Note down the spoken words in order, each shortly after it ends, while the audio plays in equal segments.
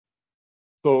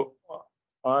So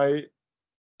I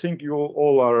think you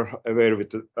all are aware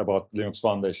about Linux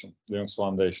Foundation. Linux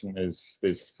Foundation is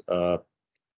this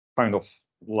kind of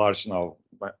large now,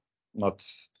 not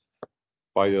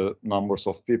by the numbers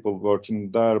of people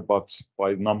working there, but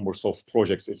by numbers of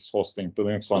projects it's hosting. The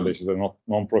Linux Foundation is a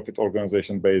non-profit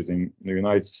organization based in the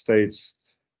United States,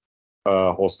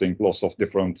 hosting lots of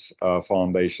different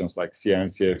foundations, like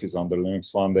CNCF is under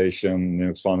Linux Foundation,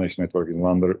 Linux Foundation Network is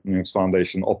under Linux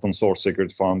Foundation, Open Source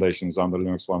Security Foundation is under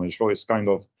Linux Foundation. So it's kind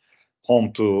of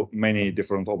home to many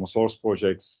different open source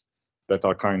projects that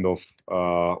are kind of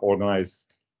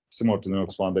organized similar to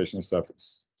Linux Foundation,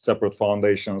 separate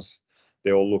foundations.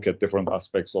 They all look at different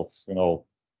aspects of,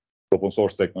 open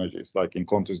source technologies. Like in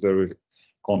continuous delivery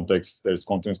context, there's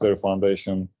continuous delivery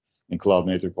foundation. In cloud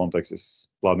native context, is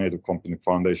Cloud Native Computing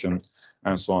Foundation,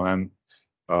 and so on.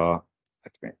 And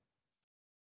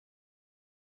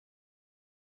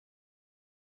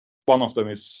one of them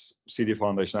is CD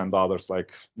Foundation, and the others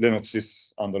like Linux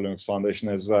is under Linux Foundation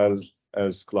as well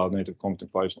as Cloud Native Computing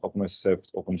Foundation, OpenSSF,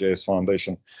 OpenJS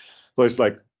Foundation. So it's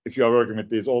like if you are working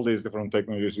with all these different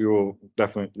technologies, you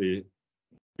definitely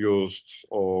used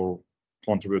or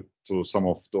contribute to some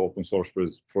of the open source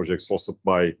projects hosted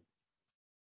by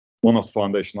one of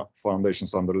the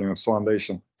foundations under Linux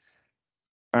Foundation.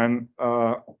 And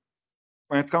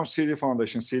when it comes to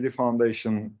CD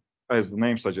Foundation, as the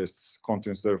name suggests,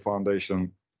 continuous delivery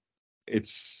foundation,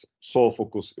 its sole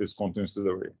focus is continuous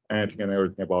delivery, anything and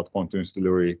everything about continuous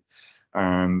delivery.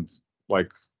 And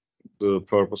like the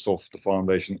purpose of the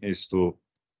foundation is to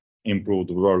improve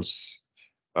the world's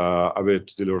ability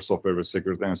to deliver software with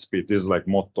security and speed. This is like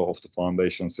motto of the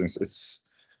foundation since its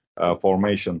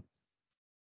formation.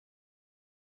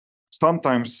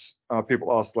 Sometimes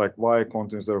people ask like why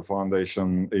continuous delivery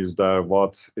foundation is there,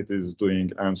 what it is doing,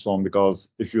 and so on.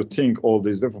 Because if you think all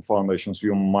these different foundations,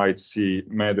 you might see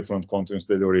many different continuous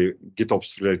delivery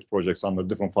GitOps related projects under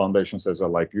different foundations as well.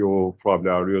 Like you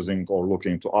probably are using or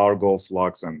looking to Argo,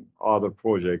 Flux, and other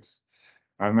projects.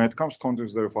 And when it comes to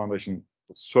continuous delivery foundation,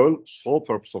 the sole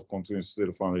purpose of continuous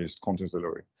delivery foundation is continuous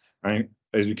delivery. And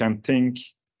as you can think,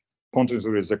 continuous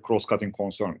delivery is a cross-cutting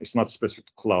concern. It's not specific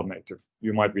to cloud native.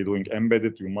 You might be doing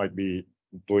embedded, you might be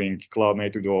doing cloud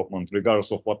native development,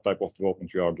 regardless of what type of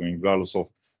development you are doing, regardless of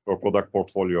your product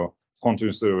portfolio.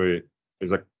 Continuous delivery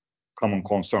is a common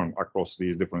concern across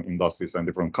these different industries and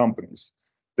different companies.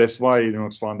 That's why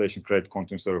Linux Foundation created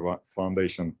Continuous Delivery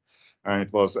Foundation. And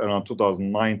it was around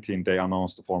 2019 they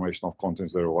announced the formation of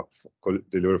Continuous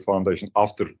Delivery Foundation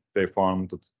after they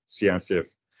founded CNCF.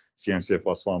 CNCF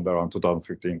was founded around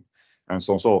 2015. And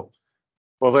so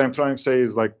what I'm trying to say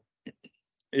is like,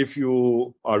 if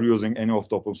you are using any of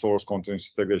the open source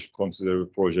continuous integration continuous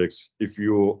projects, if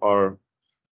you are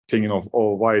thinking of,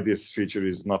 oh, why this feature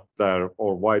is not there,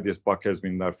 or why this bug has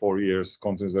been there for years,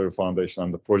 Continuous Delivery Foundation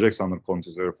and the projects under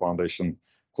Continuous Delivery Foundation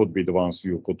could be the ones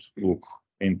you could look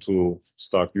into,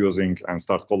 start using, and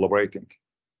start collaborating.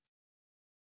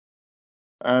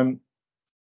 And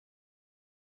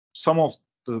some of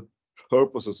the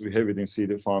purposes we have within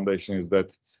CD Foundation is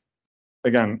that,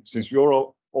 again, since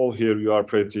you're all here, you are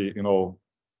pretty,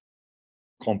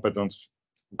 competent,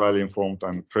 well-informed,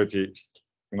 and pretty,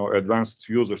 advanced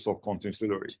users of continuous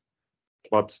delivery.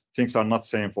 But things are not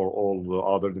same for all the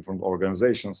other different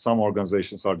organizations. Some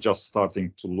organizations are just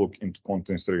starting to look into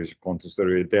continuous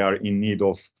delivery. They are in need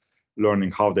of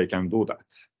learning how they can do that.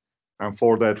 And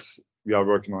for that, we are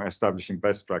working on establishing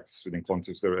best practice within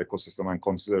continuous delivery ecosystem, and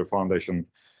Continuous Delivery Foundation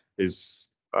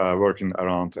is working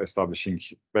around establishing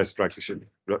best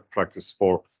practice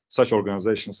for such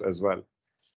organizations as well.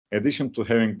 In addition to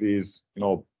having these,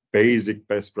 basic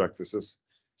best practices,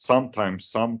 sometimes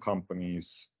some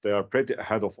companies, they are pretty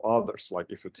ahead of others. Like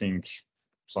if you think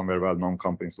some very well-known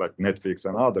companies like Netflix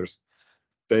and others,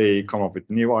 they come up with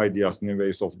new ideas, new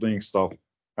ways of doing stuff,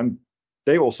 and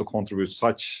they also contribute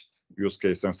such use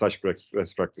cases and such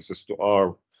best practices to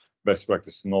our best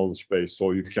practice knowledge base.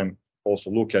 So you can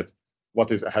also look at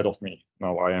what is ahead of me.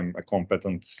 Now I am a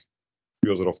competent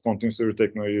user of continuous delivery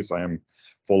technologies. I am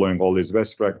following all these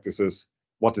best practices.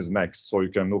 What is next? So you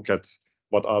can look at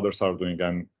what others are doing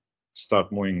and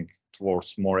start moving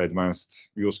towards more advanced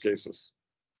use cases.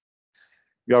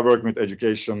 We are working with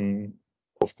education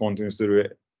of continuous delivery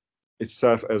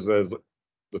itself, as well as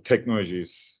the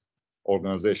technologies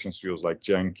organizations use, like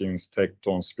Jenkins,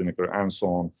 Tekton, Spinnaker, and so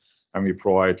on. And we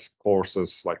provide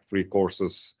courses, like free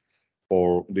courses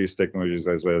for these technologies,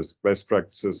 as well as best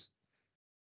practices.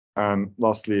 And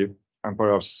lastly, and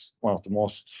perhaps one of the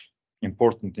most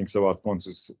important things about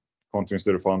Continuous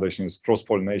Delivery Foundation is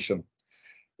cross-pollination.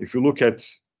 If you look at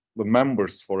the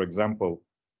members, for example,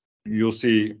 you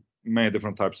see many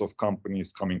different types of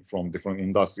companies coming from different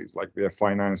industries. Like we have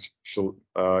financial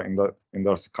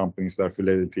industry companies, there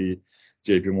Fidelity,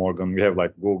 JP Morgan. We have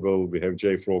like Google, we have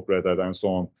JFrog, Red Hat, and so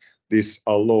on. This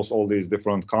allows all these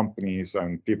different companies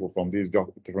and people from these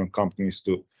different companies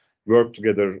to work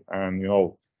together and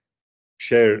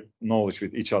share knowledge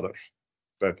with each other.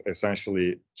 That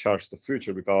essentially charts the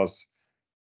future, because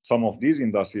some of these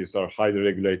industries are highly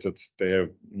regulated. They have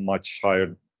much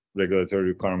higher regulatory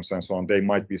requirements and so on. They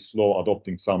might be slow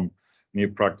adopting some new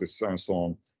practice and so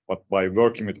on. But by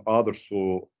working with others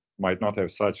who might not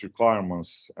have such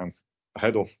requirements and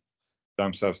ahead of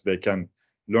themselves, they can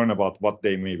learn about what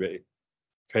they may be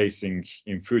facing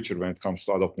in future when it comes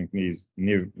to adopting these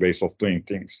new ways of doing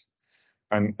things.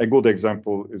 And a good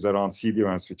example is around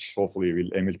CDEvents, which hopefully will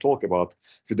Emil talk about.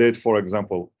 Fidelity, for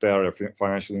example, they are a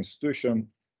financial institution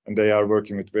and they are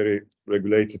working with very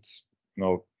regulated,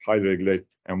 highly regulated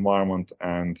environment.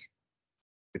 And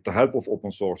with the help of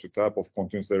open source, with the help of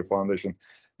Continuous Delivery Foundation,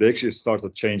 they actually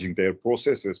started changing their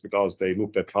processes because they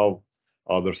looked at how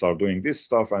others are doing this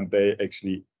stuff, and they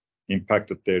actually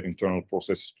impacted their internal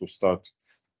processes to start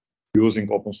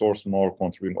using open source more,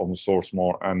 contributing open source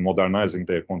more, and modernizing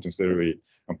their continuous delivery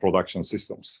and production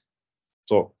systems.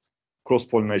 So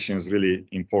cross-pollination is really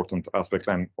important aspect,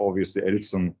 and obviously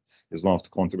Ericsson is one of the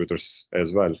contributors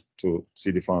as well to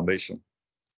CD Foundation.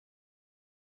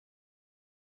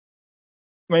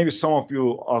 Maybe some of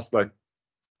you ask, like,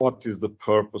 what is the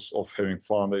purpose of having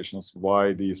foundations?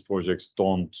 Why these projects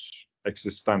don't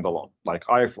exist standalone, like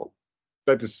Eiffel?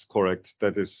 That is correct.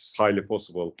 That is highly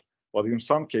possible. But in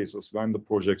some cases, when the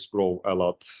projects grow a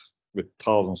lot with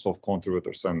thousands of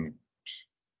contributors and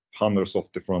hundreds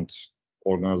of different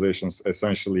organizations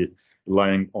essentially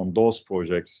relying on those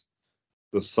projects,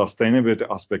 the sustainability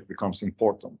aspect becomes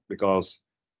important, because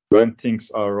when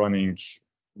things are running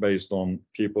based on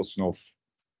people's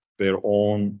their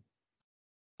own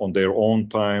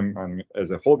time and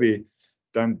as a hobby,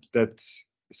 then that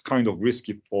is kind of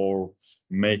risky for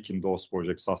making those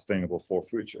projects sustainable for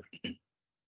future.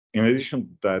 In addition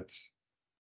to that,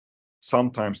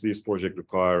 sometimes these projects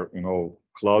require,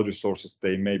 cloud resources.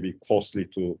 They may be costly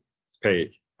to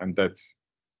pay, and that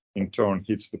in turn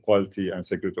hits the quality and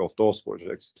security of those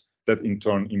projects. That in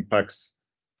turn impacts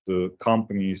the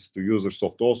companies, the users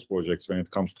of those projects when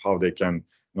it comes to how they can,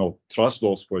 trust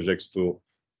those projects to,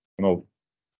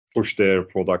 push their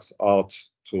products out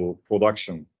to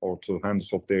production or to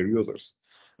hands of their users.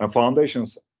 And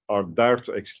foundations are there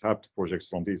to actually help the projects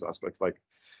from these aspects. Like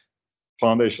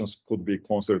foundations could be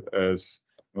considered as,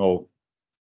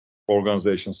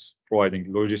 organizations providing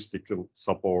logistical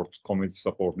support, community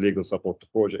support, legal support to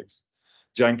projects.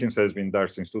 Jenkins has been there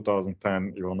since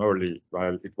 2010, even early,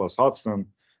 while it was Hudson.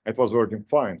 It was working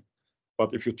fine.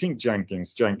 But if you think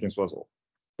Jenkins was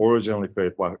originally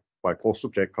created by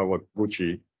Kosuke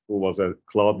Kawaguchi, who was a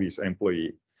CloudBees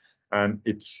employee, and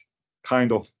it's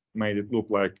kind of made it look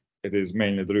like it is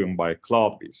mainly driven by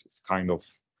CloudBees. It's kind of,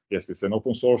 yes, it's an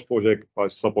open source project,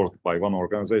 but supported by one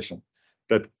organization.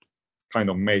 That kind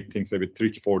of made things a bit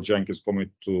tricky for Jenkins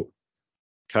community to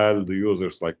tell the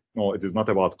users, like, no, it is not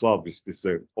about CloudBees. This is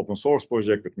an open source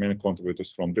project with many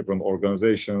contributors from different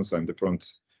organizations and different,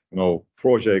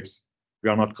 projects. We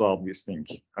are not CloudBees thing.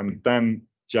 And then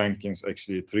Jenkins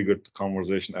actually triggered the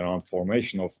conversation around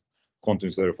formation of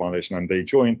Continuous Delivery Foundation, and they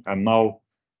joined. And now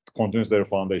the Continuous Delivery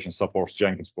Foundation supports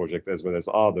Jenkins project as well as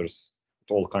others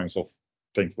with all kinds of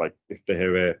things. Like if they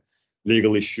have a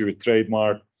legal issue with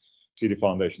trademark, CD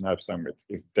Foundation helps them with.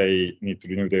 If they need to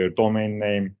renew their domain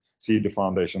name, CD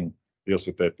Foundation deals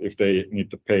with that. If they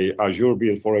need to pay Azure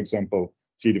bill, for example,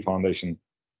 CD Foundation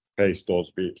pays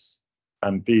those bills.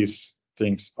 And these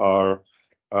things are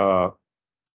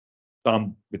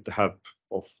done with the help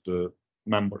of the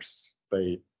members.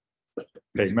 They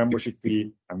pay membership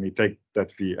fee, and we take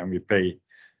that fee and we pay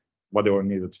whatever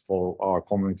needed for our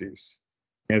communities,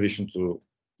 in addition to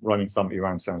running some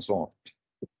events and so on.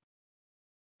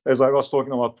 As I was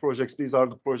talking about projects, these are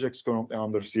the projects currently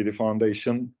under CD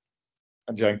Foundation.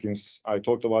 And Jenkins, I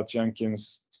talked about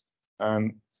Jenkins.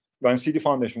 And when CD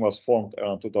Foundation was formed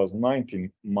around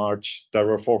 2019, March, there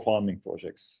were 4 founding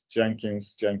projects: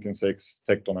 Jenkins, JenkinsX,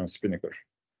 Tekton, and Spinnaker.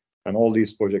 And all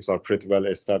these projects are pretty well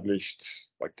established.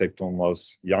 Like Tekton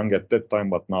was young at that time,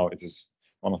 but now it is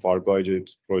one of our graduate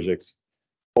projects.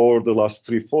 Over the last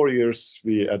 3-4 years,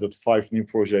 we added 5 new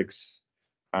projects,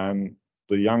 and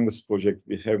the youngest project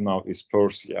we have now is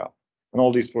Persia. And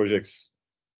all these projects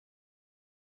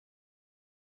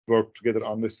work together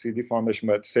on the CD Foundation,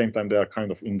 but at the same time, they are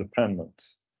kind of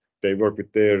independent. They work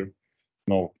with their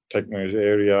technology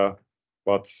area,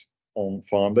 but on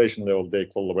foundation level, they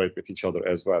collaborate with each other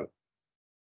as well.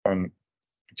 And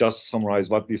just to summarize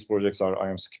what these projects are, I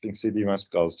am skipping CDEvents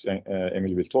because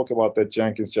Emil will talk about that.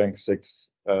 Jenkins, Jenkins,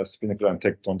 Spinnaker, and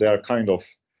Tekton, they are kind of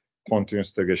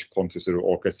continuous integration, continuous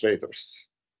orchestrators.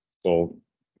 So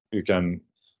you can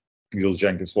use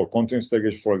Jenkins for continuous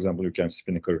integration. For example, you can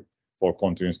Spinnaker for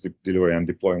continuous delivery and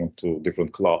deployment to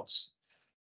different clouds.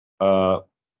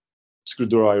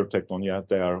 Screwdriver, Tekton, yeah,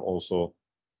 they are also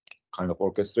kind of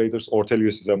orchestrators.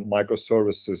 Ortelius is a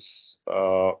microservices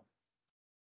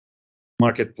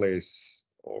marketplace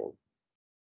or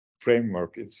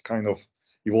framework. It's kind of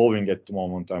evolving at the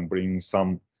moment and bringing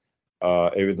some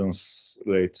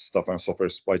evidence-related stuff and software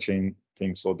supply chain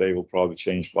things. So they will probably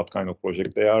change what kind of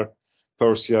project they are.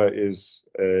 Persia is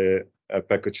a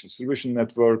package distribution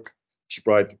network.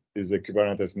 Shipwright is a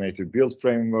Kubernetes native build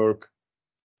framework.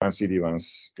 And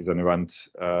CDEvents is an event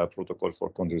protocol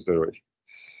for continuous delivery.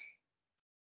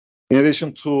 In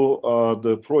addition to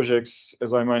the projects,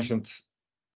 as I mentioned,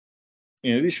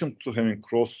 in addition to having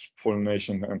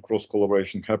cross-pollination and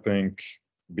cross-collaboration happening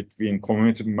between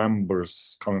community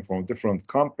members coming from different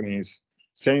companies,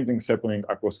 same thing's happening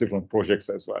across different projects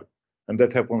as well. And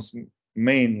that happens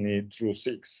mainly through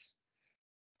SIGs.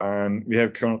 And we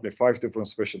have currently 5 different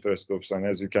special interest groups. And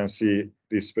as you can see,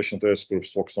 these special interest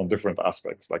groups focus on different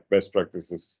aspects, like best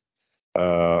practices.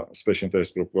 Special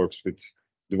interest group works with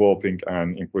developing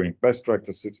and improving best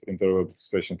practices. Interoperability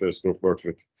special interest group works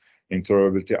with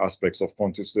interoperability aspects of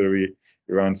continuous delivery.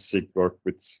 Events SIG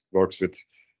works with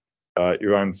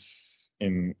events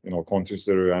in continuous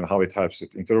delivery and how it helps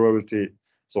with interoperability.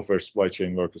 Software supply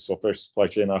chain works with software supply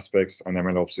chain aspects, and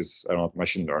MLOps is around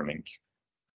machine learning.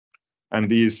 And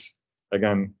these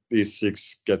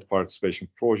 6 get participation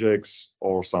projects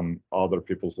or some other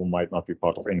people who might not be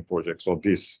part of any project. So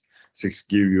these 6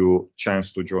 give you a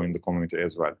chance to join the community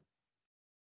as well.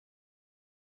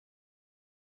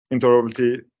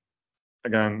 Interoperability,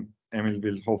 again, Emil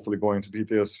will hopefully go into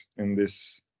details in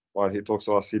this while he talks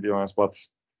about CDEvents, but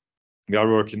we are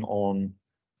working on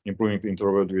improving the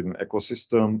interoperability with an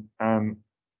ecosystem, and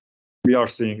we are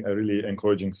seeing a really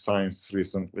encouraging signs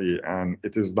recently, and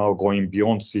it is now going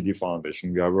beyond CD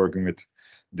Foundation. We are working with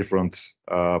different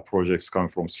projects coming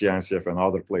from CNCF and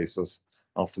other places.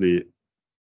 Hopefully,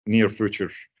 near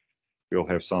future, we'll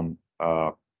have some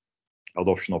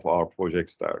adoption of our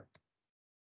projects there.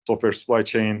 Software supply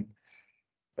chain.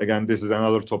 Again, this is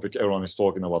another topic everyone is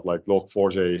talking about, like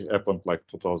Log4j happened like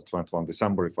 2021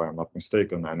 December, if I am not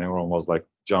mistaken, and everyone was like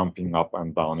jumping up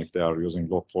and down if they are using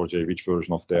Log4j, which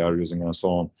version of they are using, and so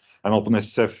on. And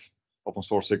OpenSF, Open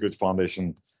Source Security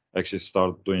Foundation, actually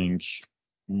started doing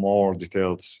more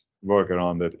detailed work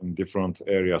around it in different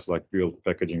areas like build,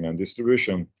 packaging, and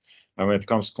distribution. And when it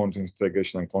comes to continuous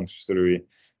integration and continuous delivery,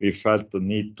 we felt the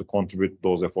need to contribute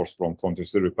those efforts from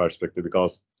continuous delivery perspective,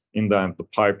 because in the end, the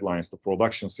pipelines, the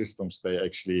production systems, they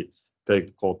actually take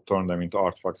the code, turn them into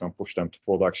artifacts, and push them to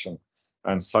production.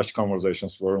 And such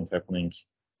conversations weren't happening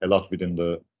a lot within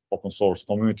the open source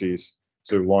communities.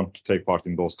 So we want to take part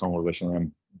in those conversations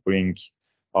and bring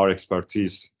our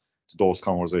expertise to those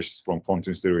conversations from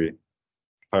continuous delivery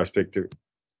perspective.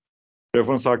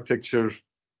 Reference architecture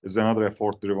is another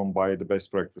effort driven by the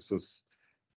best practices.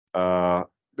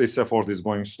 This effort is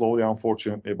going slowly,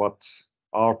 unfortunately, but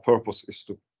our purpose is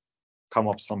to come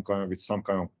up with some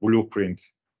kind of blueprint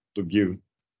to give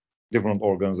different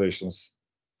organizations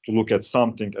to look at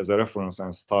something as a reference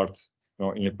and start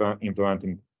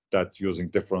implementing that using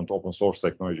different open source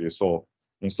technologies. So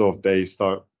instead of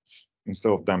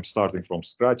them starting from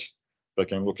scratch, they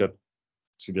can look at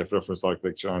CDF reference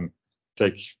architecture and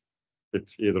take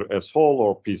it either as whole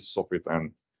or pieces of it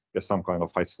and get some kind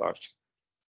of head start.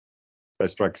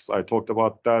 Best practice, I talked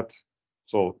about that.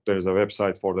 So there's a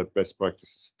website for that,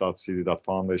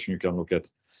 bestpractices.cd.foundation. You can look at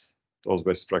those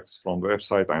best practices from the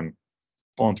website and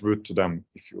contribute to them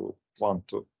if you want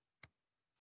to.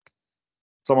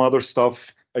 Some other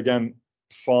stuff, again,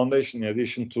 foundation, in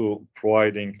addition to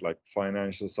providing like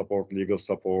financial support, legal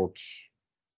support,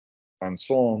 and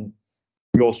so on,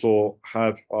 we also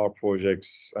help our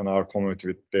projects and our community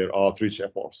with their outreach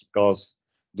efforts, because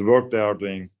the work they are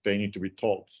doing, they need to be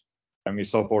taught. And we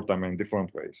support them in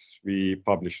different ways. We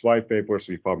publish white papers,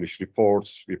 we publish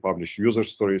reports, we publish user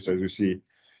stories. As you see,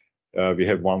 we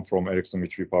have one from Ericsson,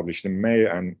 which we published in May,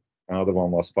 and another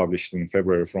one was published in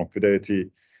February from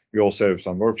Fidelity. We also have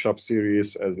some workshop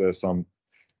series, as well as some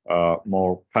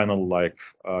more panel-like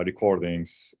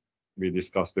recordings. We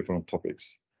discuss different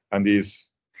topics. And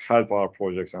these help our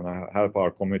projects and help our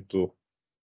community to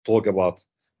talk about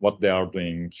what they are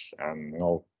doing and,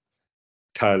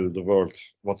 tell the world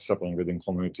what's happening within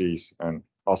communities and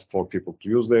ask for people to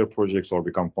use their projects or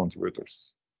become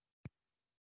contributors.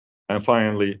 And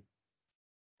finally,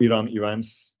 Iran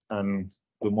events, and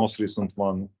the most recent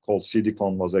one called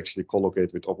CDCon was actually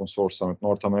co-located with Open Source Summit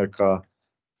North America,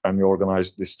 and we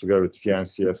organized this together with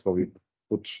CNCF. So we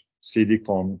put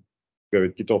CDCon together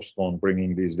with GitOpsCon,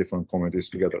 bringing these different communities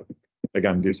together.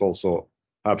 Again, this also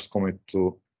helps commit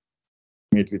to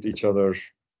meet with each other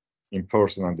in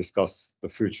person and discuss the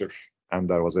future. And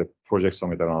there was a project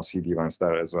summit around CDEvents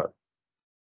there as well.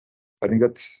 I think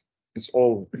it's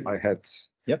all I had.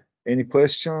 Yep. Any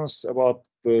questions about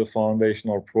the foundation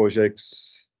or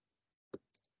projects?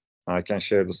 I can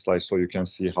share the slides so you can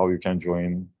see how you can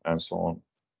join and so on.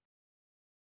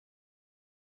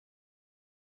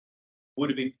 Would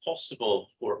it be possible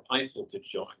for Eiffel to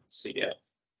join CDF?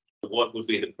 What would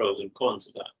be the pros and cons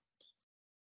of that?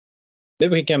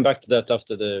 Maybe we can come back to that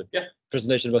after the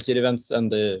presentation about CDEvents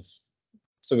and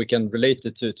so we can relate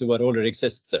it to what already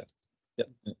exists there.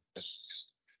 Yeah.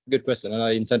 Good question, and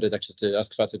I intended actually to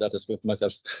ask Fatih that as well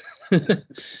myself.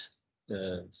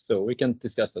 So we can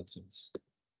discuss that soon.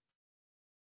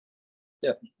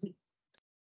 Yeah.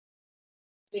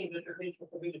 Seeing that you're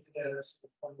interoperability there as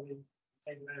one of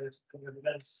the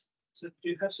events. So do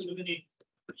you have sort of any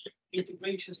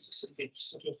integration specific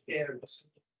sort of areas?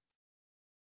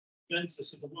 Events is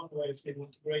sort of one way of doing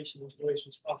integration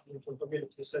is part of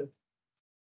interoperability. So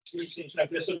it seems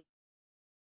like there's sort of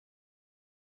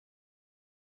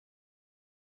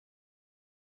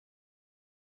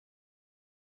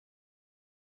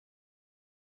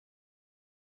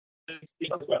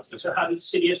so how does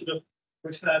CDF sort of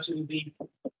refer to the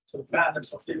sort of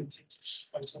balance of doing things?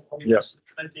 For example, Yes.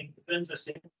 I think depends. I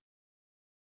think.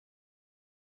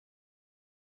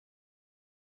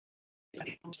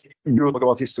 You talk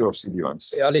about history of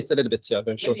CDEvents. Yeah, a little bit, yeah,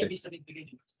 very shortly.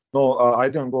 No, I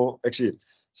didn't go. Actually,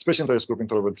 Special Interest Group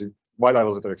Interoperability, while I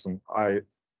was at Ericsson, I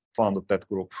founded that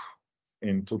group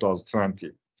in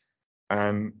 2020.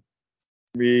 And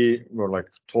we were like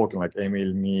talking, like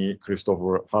Emil, me,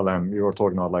 Christopher, Halem, we were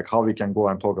talking about like how we can go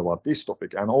and talk about this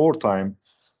topic. And over time,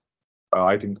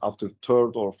 I think after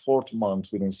third or fourth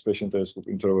month within Special Interest Group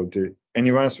Interoperability, an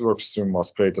events work stream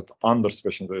was created under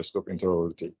Special Interest Group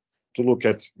Interoperability to look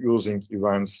at using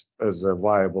events as a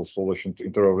viable solution to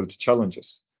interoperability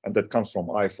challenges. And that comes from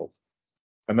Eiffel.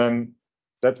 And then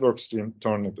that work stream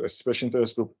turned into a Special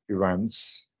Interest Group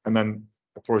Events. And then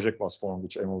a project was formed,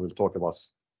 which Emil will talk about,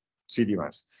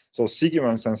 CDEvents. So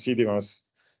CDEvents and CDEvents,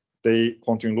 they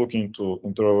continue looking into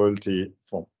interoperability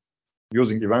from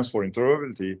using events for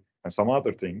interoperability and some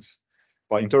other things.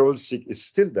 But interoperability is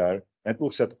still there and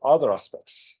looks at other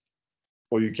aspects.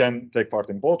 So you can take part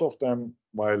in both of them.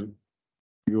 While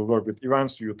you work with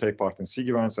events, you take part in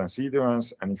CDEvents and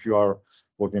CDEvents. And if you are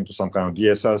working into some kind of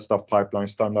DSL stuff, pipeline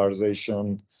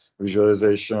standardization,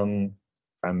 visualization,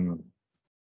 and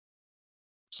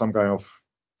some kind of,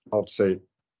 how to say,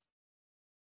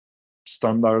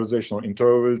 standardization or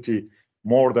interoperability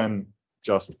more than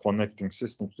just connecting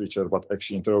systems to each other, but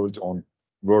actually interoperability on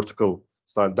vertical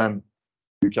style, then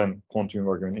you can continue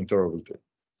working in interoperability.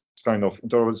 It's kind of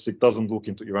interoperability doesn't look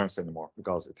into events anymore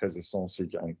because it has its own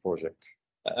SIG and project.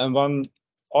 And one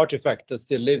artifact that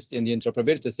still lives in the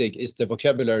interoperability SIG is the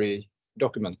vocabulary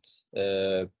document,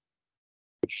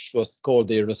 which was called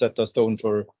the Rosetta Stone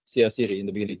for CI/CD in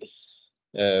the beginning,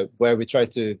 where we try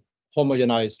to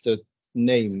homogenize the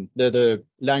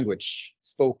language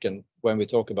spoken when we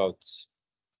talk about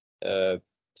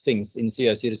things in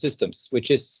CI/CD systems,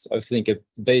 which is, I think, a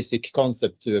basic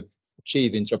concept to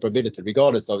achieve interoperability,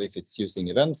 regardless of if it's using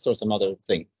events or some other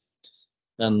thing.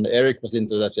 And Eric was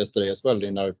into that yesterday as well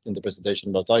in the presentation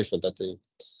about Eiffel, that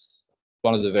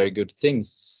one of the very good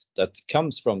things that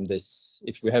comes from this,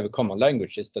 if we have a common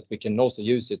language, is that we can also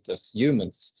use it as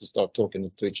humans to start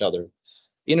talking to each other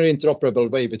in an interoperable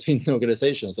way between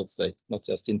organizations, let's say, not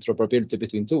just interoperability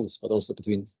between tools, but also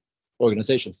between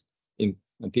organizations and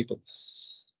people.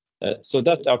 So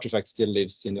that artifact still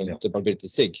lives in the interoperability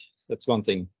SIG. That's one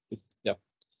thing. Yeah.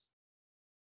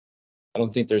 I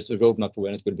don't think there's a roadmap for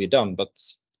when it will be done, but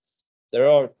there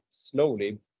are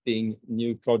slowly being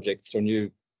new projects or new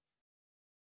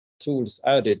tools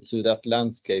added to that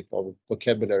landscape of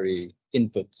vocabulary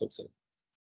input, so to say.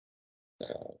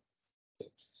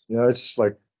 Yeah, it's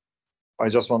like, I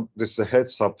just want this a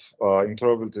heads up.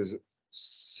 Interoperability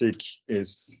SIG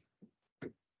is,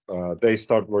 they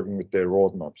start working with their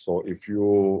roadmap. So if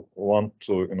you want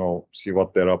to, see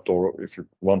what they're up to, or if you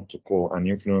want to go and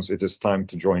influence, it is time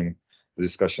to join the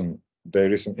discussion. They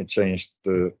recently changed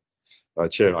the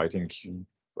chair. I think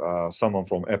someone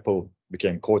from Apple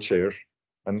became co-chair,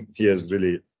 and he has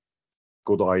really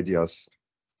good ideas.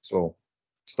 So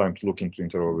it's time to look into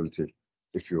interoperability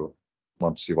if you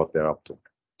want to see what they're up to.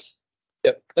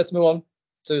 Yep. let's move on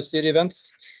to CDEvents.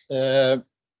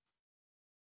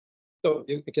 So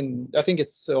you can, I think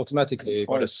it's automatically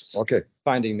Okay.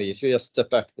 finding me if you just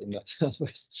step back in that.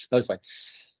 That's fine.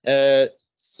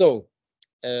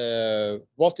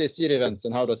 What is CDEvents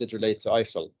and how does it relate to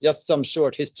Eiffel? Just some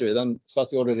short history. Then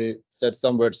Fatih already said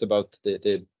some words about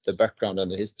the background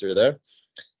and the history there.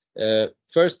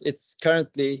 First, it's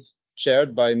currently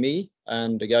chaired by me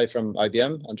and the guy from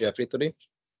IBM, Andrea Frittoli.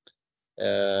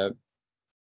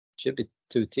 Should be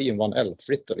 2T and 1L,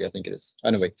 Frittoli, I think it is.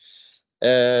 Anyway,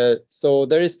 so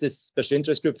there is this special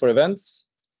interest group for events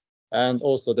and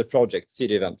also the project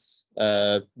CDEvents.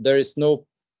 There is no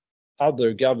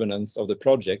other governance of the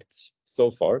project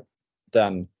so far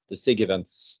than the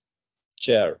CDEvents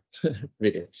chair,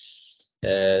 really.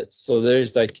 So there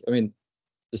is like, I mean,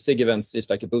 the CDEvents is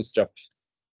like a bootstrap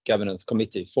governance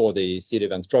committee for the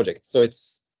CDEvents project. So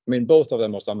it's, I mean, both of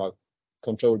them are somehow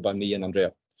controlled by me and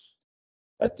Andrea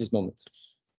at this moment.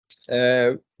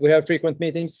 We have frequent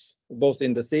meetings, both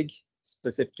in the SIG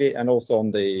specifically and also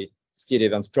on the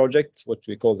CDEvents project, what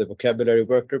we call the vocabulary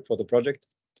work group for the project,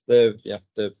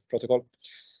 the protocol.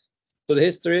 So the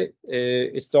history,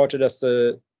 it started as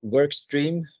a work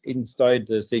stream inside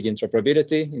the SIG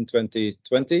interoperability in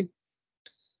 2020.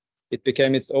 It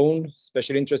became its own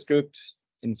special interest group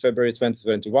in February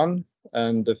 2021,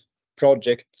 and the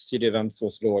project CDEvents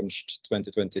was launched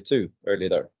 2022, early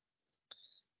there.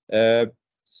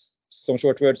 Some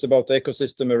short words about the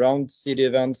ecosystem around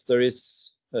CDEvents.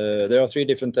 There are 3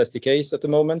 different SDKs at the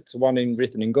moment, one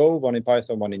written in Go, one in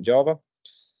Python, one in Java.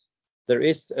 There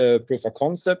is a proof of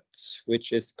concept,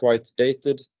 which is quite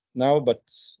dated now, but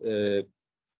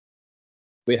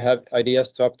we have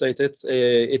ideas to update it.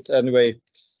 It anyway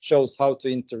shows how to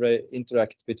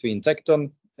interact between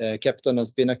Tecton, Captain and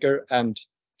Spinnaker and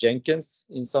Jenkins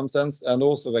in some sense. And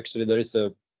also actually there is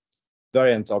a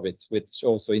variant of it which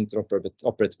also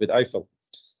operates with Eiffel.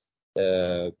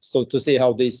 So to see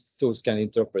how these tools can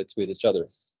interoperate with each other.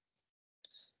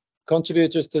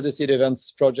 Contributors to the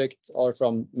CDEvents project are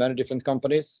from many different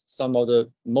companies. Some of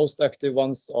the most active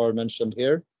ones are mentioned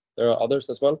here. There are others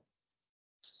as well.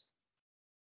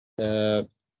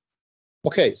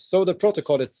 Okay, so the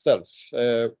protocol itself.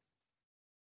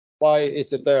 Why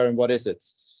is it there and what is it?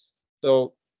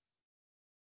 So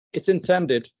it's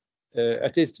intended,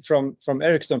 at least from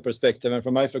Ericsson perspective and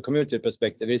from Eiffel community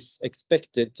perspective, it's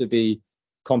expected to be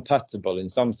compatible in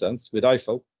some sense with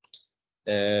Eiffel.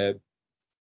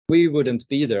 We wouldn't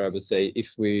be there, I would say,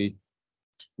 if we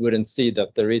wouldn't see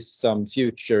that there is some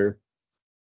future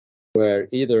where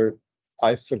either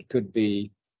Eiffel could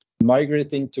be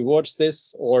migrating towards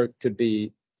this or could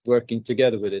be working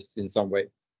together with this in some way.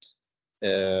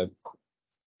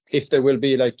 If there will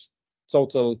be like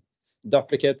total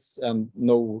duplicates and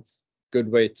no good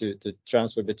way to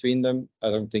transfer between them, I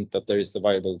don't think that there is a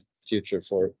viable future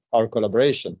for our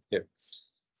collaboration here.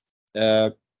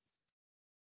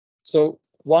 So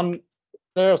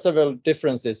there are several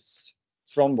differences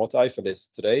from what Eiffel is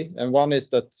today, and one is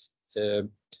that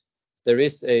there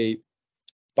is a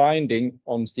binding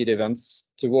on CDEvents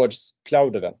towards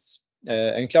cloud events,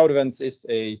 and cloud events is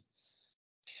a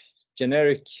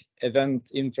generic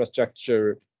event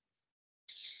infrastructure,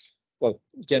 well,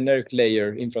 generic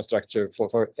layer infrastructure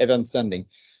for event sending.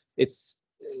 It's,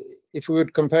 if we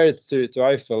would compare it to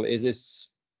Eiffel, it is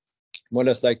more or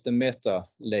less like the meta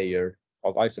layer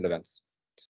of Eiffel events.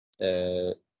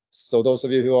 So those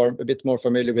of you who are a bit more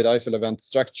familiar with Eiffel event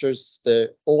structures,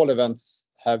 all events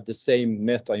have the same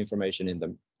meta information in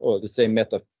them, or the same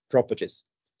meta properties,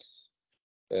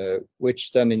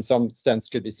 which then in some sense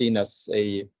could be seen as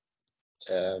a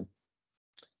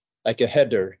like a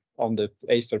header on the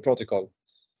Eiffel protocol.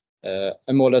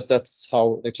 And more or less that's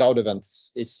how the cloud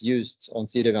events is used on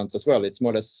CDEvents as well. It's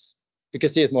more or less, you can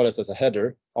see it more or less as a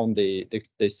header on the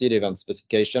CDEvent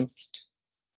specification,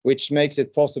 which makes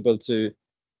it possible to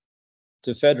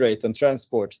federate and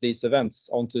transport these events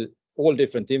onto all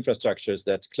different infrastructures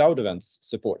that cloud events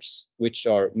supports, which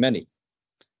are many.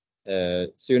 So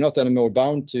you're not anymore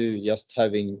bound to just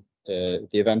having the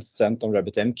events sent on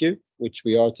RabbitMQ, which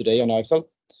we are today on Eiffel.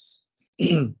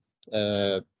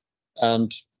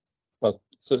 And well,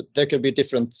 so there could be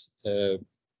different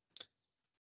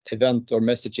event or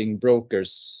messaging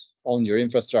brokers on your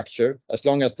infrastructure. As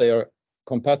long as they are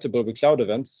compatible with cloud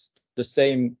events, the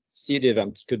same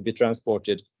CDEvent could be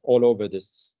transported all over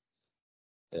this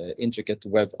intricate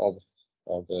web of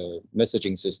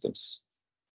messaging systems.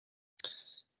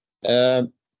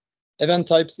 Event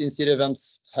types in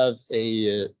CDEvents have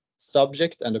a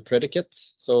subject and a predicate.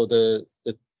 So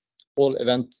all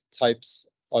event types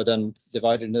are then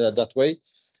divided in that way.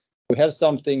 We have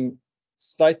something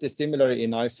slightly similar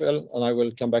in Eiffel, and I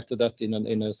will come back to that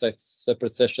in a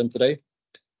separate session today.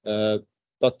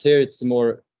 But here it's a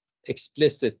more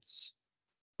explicit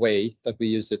way that we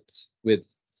use it with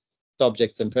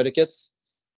subjects and predicates.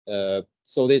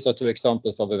 So these are two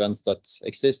examples of events that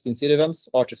exist in CDEvents: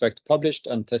 artifact published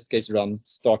and test case run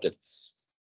started.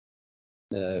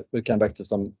 We'll come back to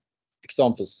some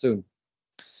examples soon.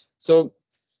 So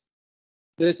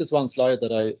this is one slide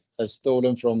that I've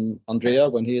stolen from Andrea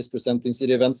when he is presenting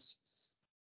CDEvents,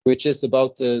 which is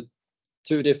about the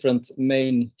two different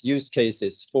main use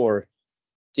cases for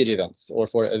CDEvents or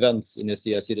for events in a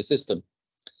CI/CD system.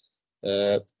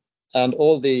 And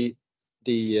all the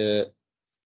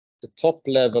top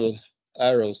level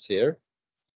arrows here,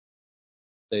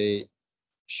 they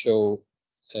show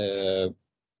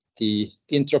the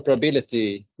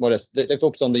interoperability, more or less, they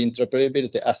focus on the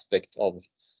interoperability aspect of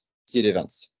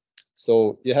CDEvents.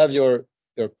 So you have your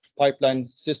pipeline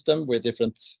system with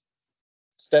different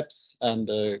steps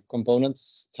and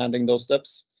components handling those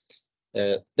steps.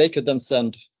 They could then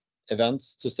send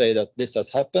events to say that this has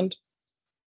happened.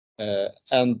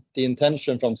 And the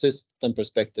intention from system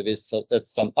perspective is so that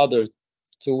some other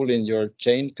tool in your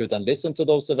chain could then listen to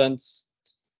those events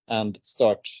and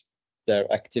start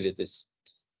their activities.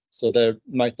 So there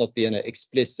might not be any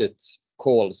explicit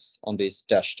calls on these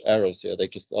dashed arrows here. They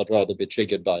just would rather be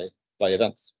triggered by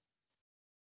events.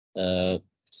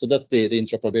 So that's the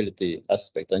interoperability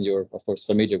aspect, and you're of course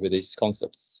familiar with these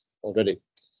concepts already.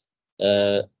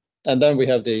 And then we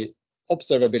have the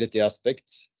observability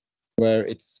aspect, where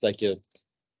it's like a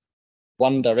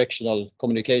one-directional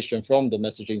communication from the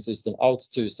messaging system out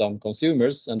to some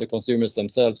consumers, and the consumers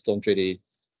themselves don't really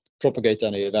propagate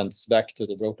any events back to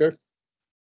the broker.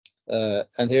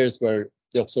 And here's where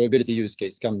the observability use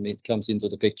case comes into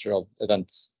the picture of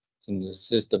events in the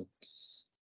system.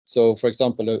 So, for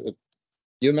example, a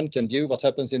human can view what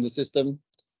happens in the system.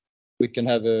 We can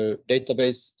have a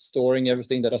database storing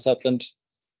everything that has happened.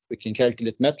 We can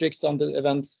calculate metrics on the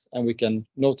events, and we can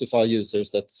notify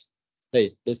users that,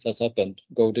 hey, this has happened,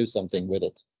 go do something with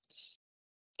it.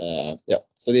 Yeah,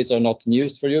 so these are not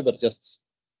news for you, but just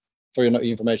for your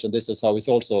information, this is how it's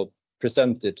also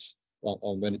presented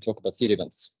when you talk about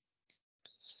CDEvents.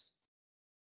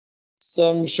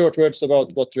 Some short words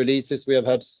about what releases we have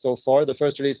had so far. The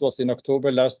first release was in October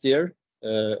last year,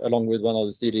 along with one of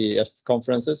the CDF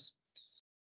conferences,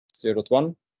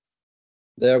 0.1.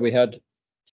 There we had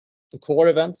the core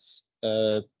events,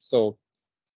 so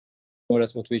more or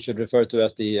less what we should refer to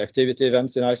as the activity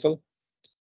events in Eiffel.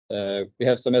 We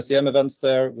have some SEM events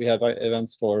there. We have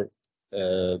events for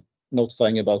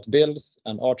notifying about builds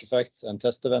and artifacts and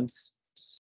test events,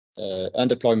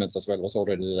 and deployments as well was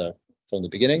already there from the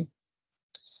beginning.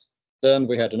 Then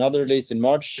we had another release in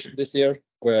March this year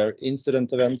where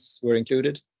incident events were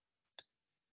included,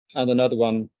 and another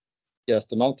one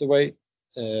just a month away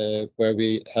where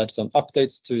we had some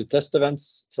updates to test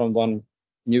events from one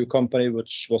new company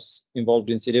which was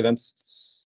involved in CDEvents,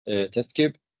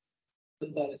 TestCube.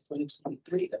 That is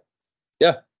 2023 then.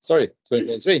 Yeah, sorry,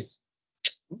 2023.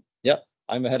 Yeah,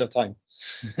 I'm ahead of time.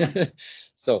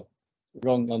 So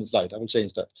wrong on the slide. I will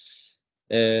change that.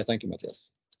 Thank you,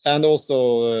 Matthias. And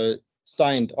also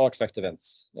signed artifact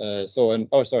events. So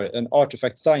an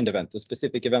artifact signed event, a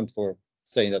specific event for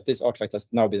saying that this artifact has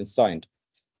now been signed.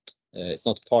 It's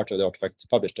not part of the artifact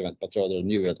published event, but rather a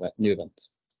new event.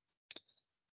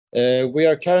 We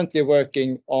are currently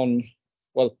working on,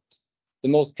 well, the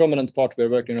most prominent part we're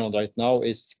working on right now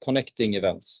is connecting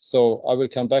events. So I will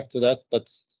come back to that, but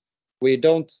we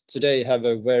don't today have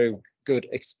a very good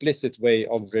explicit way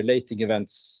of relating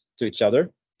events to each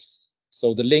other.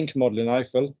 So the link model in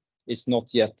Eiffel is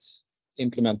not yet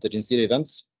implemented in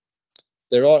CDEvents.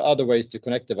 There are other ways to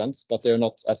connect events, but they're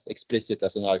not as explicit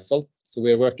as in Eiffel. So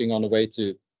we're working on a way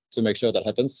to make sure that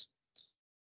happens,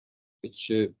 which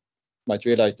you might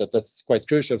realize that that's quite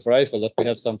crucial for Eiffel, that we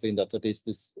have something that at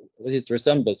least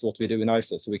resembles what we do in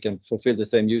Eiffel, so we can fulfill the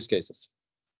same use cases.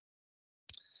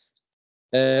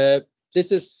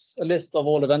 This is a list of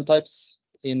all event types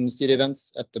in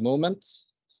CDEvents at the moment.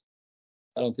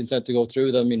 I don't intend to go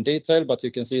through them in detail, but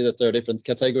you can see that there are different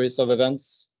categories of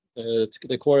events.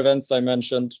 The core events I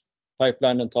mentioned,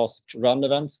 pipeline and task run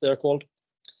events, they're called.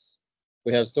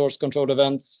 We have source control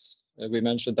events. We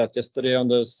mentioned that yesterday on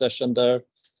the session there.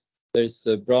 There's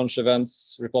branch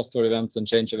events, repository events, and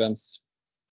change events.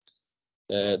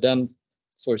 Then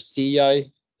for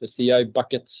CI, the CI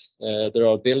bucket, there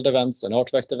are build events and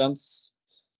artifact events.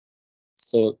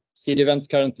 So CDEvents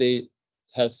currently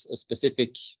has a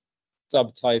specific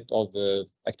subtype of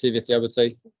activity, I would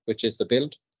say, which is the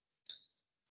build.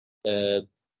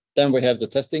 Then we have the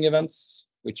testing events,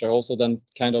 which are also then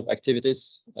kind of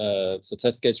activities. So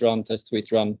test case run, test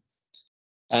suite run,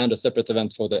 and a separate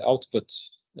event for the output,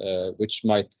 which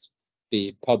might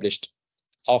be published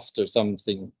after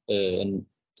something in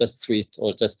test suite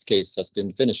or test case has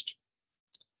been finished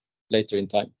later in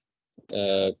time.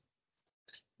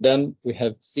 Then we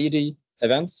have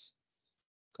CDEvents,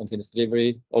 continuous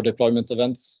delivery or deployment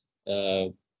events,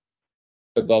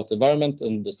 about the environment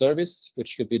and the service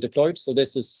which could be deployed. So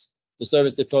this is the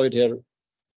service deployed here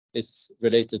is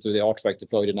related to the artifact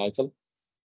deployed in Eiffel.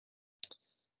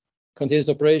 Continuous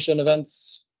operation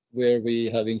events, where we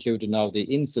have included now the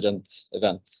incident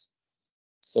event.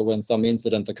 So when some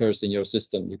incident occurs in your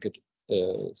system, you could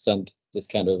send this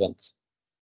kind of events.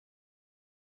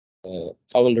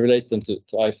 I will relate them to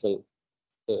Eiffel,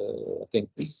 I think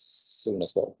soon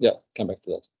as well. Yeah, come back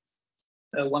to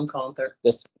that. One comment there.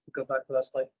 Yes. Go back to that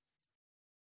slide.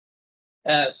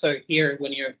 So here,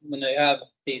 when they have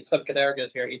the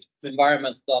subcategories here, it's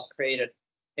environment dot created,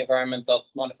 environment dot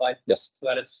modified. Yes. So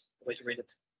that is the way to read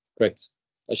it. Great.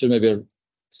 I should maybe have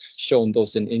shown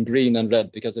those in green and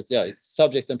red because it's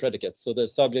subject and predicate. So the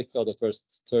subjects are the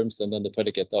first terms and then the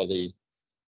predicate are the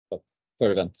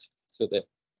per event. So they're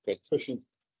great. Question.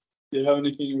 Do you have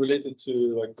anything related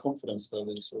to like confidence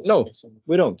levels? Or No, something?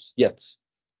 we don't yet.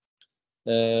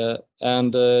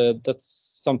 And that's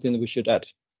something we should add.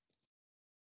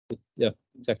 Yeah,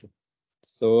 exactly.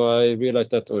 So I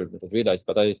realized that, or not realized,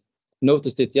 but I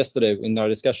noticed it yesterday in our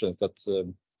discussions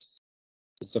that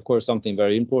it's of course something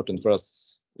very important for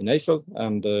us in Eiffel,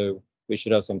 and we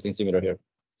should have something similar here.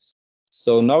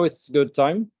 So now it's good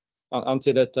time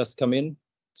until it has come in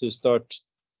to start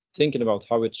thinking about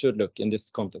how it should look in this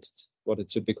context, what it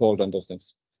should be called and those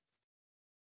things.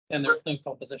 And there's no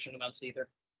composition events either.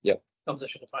 Yeah.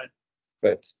 Composition defined.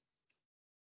 Right.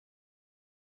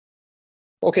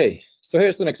 Okay, so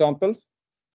here's an example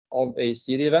of a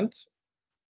CD event.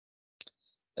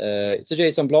 It's a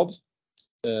JSON blob,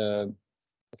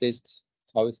 at least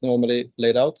how it's normally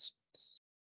laid out.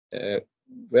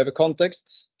 We have a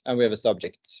context and we have a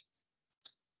subject.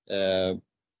 So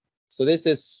this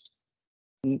is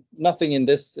nothing in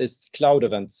this is cloud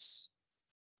events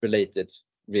related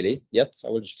really yet. I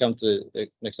will come to an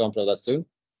example of that soon.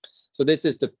 So this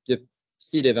is the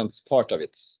CD events part of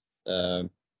it.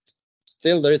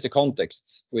 Still, there is a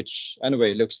context, which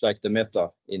anyway looks like the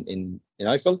meta in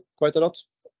Eiffel quite a lot.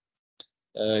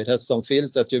 It has some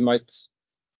fields that you might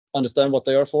understand what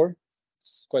they are for.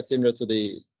 It's quite similar to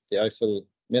the Eiffel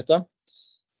meta.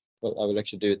 Well, I will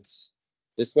actually do it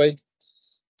this way.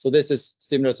 So this is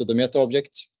similar to the meta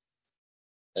object.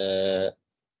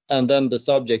 And then the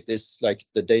subject is like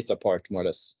the data part, more or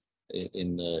less,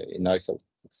 in Eiffel.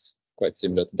 It's quite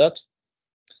similar to that.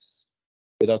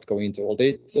 Without going into all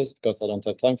details, because I don't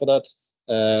have time for that.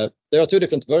 There are two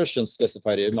different versions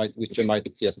specified here, which you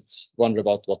might just wonder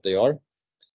about what they are.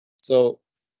 So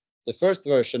the first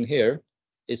version here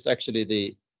is actually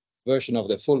the version of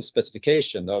the full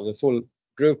specification of the full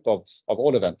group of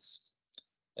all events.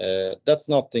 That's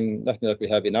nothing that we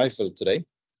have in Eiffel today.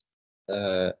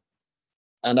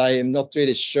 And I am not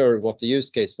really sure what the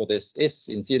use case for this is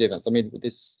in CDEvents. I mean,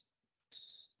 this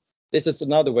is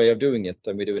another way of doing it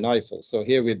than we do in Eiffel. So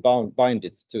here we bind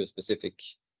it to a specific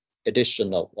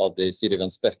edition of the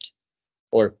CDEvent spec,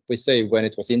 or we say when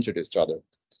it was introduced rather.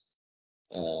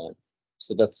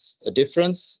 So that's a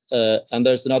difference. And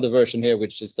there's another version here,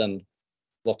 which is then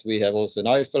what we have also in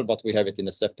Eiffel, but we have it in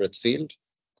a separate field.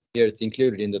 Here it's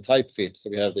included in the type field. So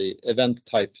we have the event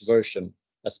type version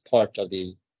as part of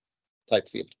the type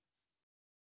field.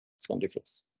 That's one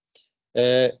difference.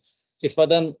 If I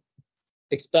then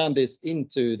expand this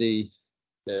into the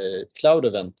cloud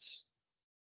event,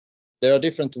 there are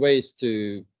different ways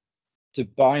to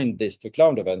bind this to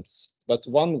cloud events, but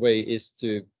one way is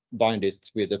to bind it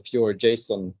with a pure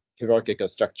JSON hierarchical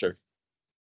structure,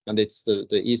 and it's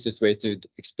the easiest way to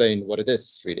explain what it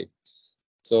is really.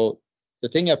 So the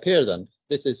thing up here then,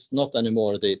 this is not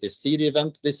anymore the CD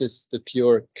event, this is the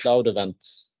pure cloud event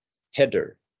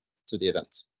header to the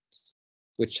event,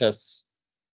 which has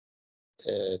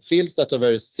fields that are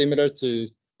very similar to,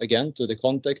 again, to the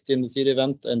context in the CD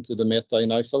event and to the meta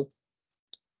in Eiffel.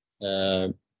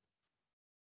 And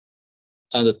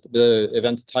the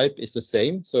event type is the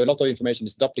same, so a lot of information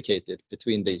is duplicated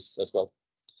between these as well.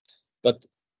 But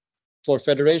for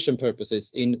federation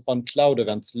purposes, on cloud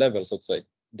events level, so to say,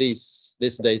 this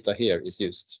data here is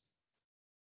used.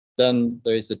 Then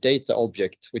there is a data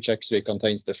object which actually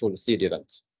contains the full CD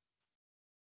event.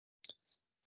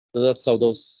 So that's how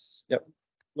those, yeah.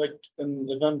 Like an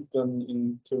event then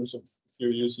in terms of if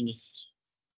you're using it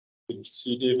with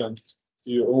CD event,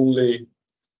 do you only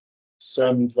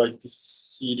send like the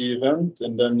CD event,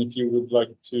 and then if you would like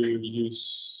to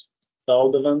use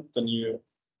cloud event, then you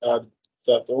add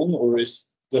that on, or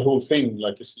is the whole thing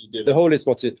like a CD event? The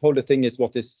whole thing is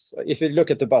what is. If you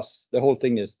look at the bus, the whole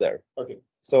thing is there. Okay.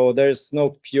 So there's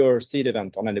no pure CD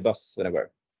event on any bus anywhere.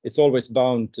 It's always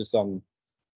bound to some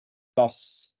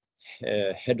bus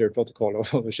header protocol, or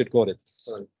what we should call it.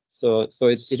 Right. So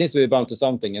it needs to be bound to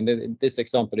something, and then this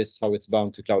example is how it's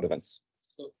bound to cloud events.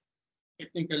 So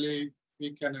technically,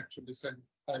 we can actually send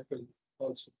Eiffel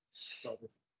also.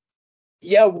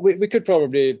 Yeah, we could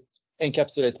probably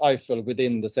encapsulate Eiffel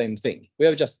within the same thing. We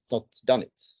have just not done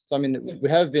it. So I mean,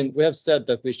 we have said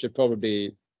that we should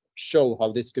probably show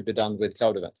how this could be done with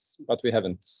cloud events, but we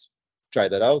haven't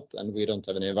tried that out, and we don't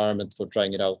have an environment for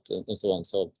trying it out and so on.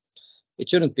 So it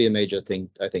shouldn't be a major thing,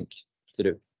 I think, to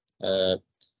do.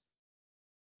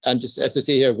 And just as you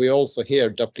see here, we also here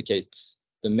duplicate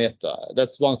the meta.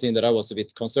 That's one thing that I was a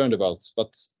bit concerned about,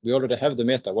 but we already have the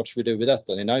meta. What should we do with that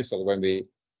then in Eiffel when we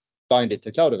bind it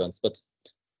to cloud events? But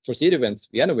for CD events,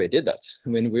 we anyway did that. I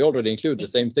mean, we already include the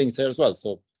same things here as well.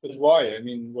 So, but why? I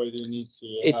mean, why do you need to?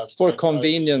 It's for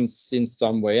convenience in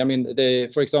some way. I mean,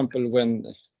 for example,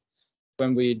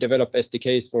 when we develop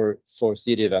SDKs for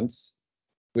CD events,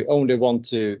 we only want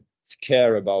to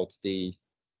care about the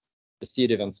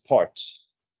CD events part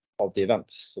of the event,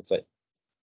 so to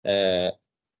say.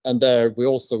 And there we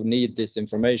also need this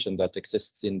information that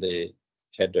exists in the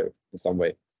header in some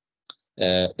way.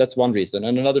 That's one reason.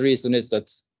 And another reason is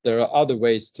that there are other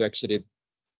ways to actually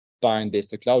bind this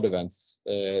to cloud events.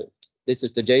 This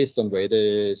is the JSON way,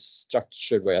 the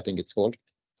structured way, I think it's called.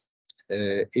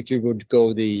 If you would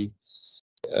go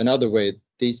another way,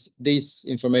 these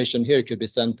information here could be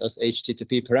sent as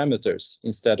HTTP parameters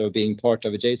instead of being part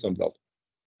of a JSON blob.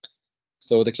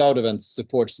 So the cloud event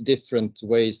supports different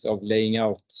ways of laying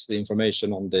out the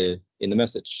information in the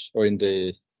message, or on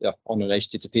an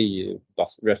HTTP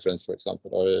bus reference, for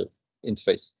example, or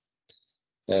interface.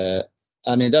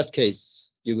 And in that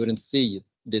case, you wouldn't see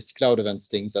this cloud events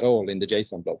things at all in the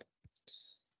JSON blob.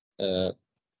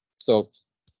 So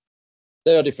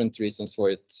there are different reasons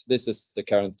for it. This is the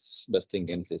current best thing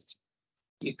in list.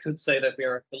 You could say that we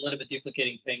are a little bit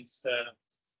duplicating things.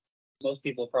 Most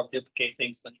people probably duplicate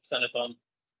things when you send it on.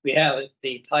 We have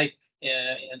the type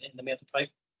in the meta type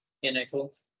in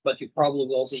Eiffel, but you probably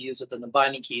will also use it in the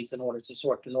binding keys in order to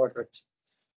sort and order it.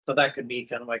 So that could be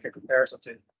kind of like a comparison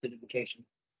to the duplication.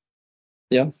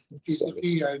 Yeah.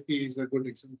 TCP IP is a good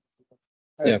example.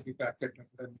 Yeah. IP packet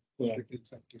and then it in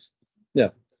some cases. Yeah.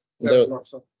 There are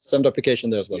lots of some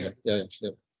duplication there as well. Yeah. Yeah.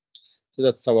 So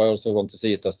that's how I also want to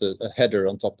see it, as a header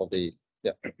on top of the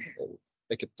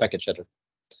like a package header.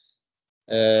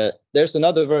 There's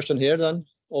another version here then,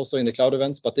 also in the cloud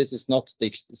events, but this is not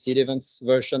the CD events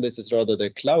version. This is rather the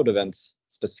cloud events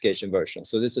specification version.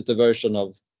 So this is the version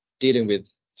of dealing with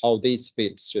how these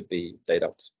fields should be laid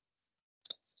out.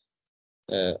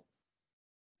 I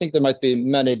think there might be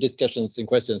many discussions and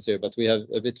questions here, but we have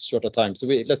a bit shorter time. So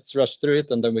let's rush through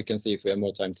it, and then we can see if we have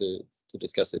more time to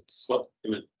discuss it. Well, I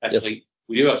mean, actually,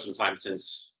 we do have some time,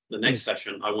 since the next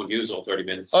session, I won't use all 30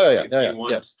 minutes. Oh, yeah, If yeah, you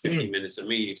want 15 minutes of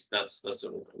me, that's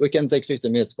sort of, We can take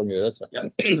 15 minutes from you. That's fine.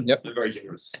 Yeah. Yep. I'm very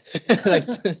generous.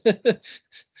 Thanks.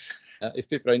 If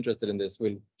people are interested in this,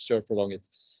 we'll sure prolong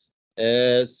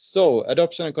it. So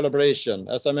adoption and collaboration.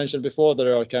 As I mentioned before,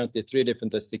 there are currently 3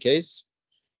 different SDKs.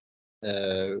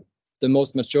 The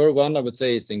most mature one, I would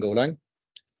say, is in Golang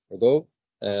or Go.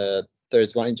 There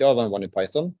is one in Java and one in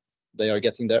Python. They are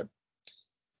getting there.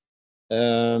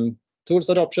 Tools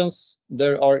adoptions.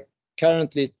 There are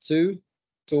currently 2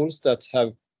 tools that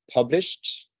have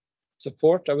published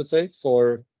support, I would say,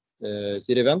 for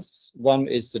CDEvents. One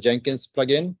is the Jenkins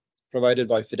plugin provided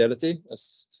by Fidelity,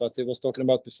 as Fatih was talking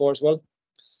about before as well.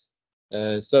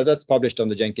 So that's published on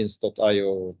the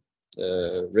jenkins.io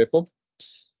repo.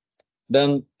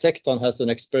 Then Tekton has an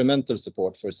experimental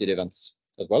support for CDEvents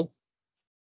as well.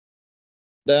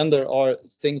 Then there are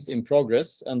things in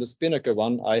progress, and the Spinnaker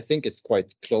one I think is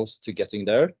quite close to getting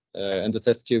there, and the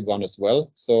TestCube one as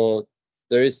well. So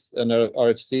there is an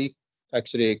RFC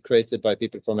actually created by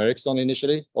people from Ericsson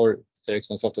initially, or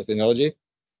Ericsson Software Technology,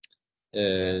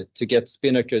 to get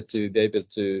Spinnaker to be able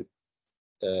to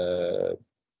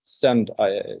send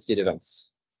CDEvents.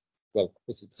 Well,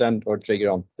 is it send or trigger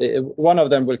on? One of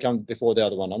them will come before the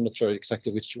other one. I'm not sure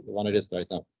exactly which one it is right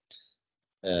now.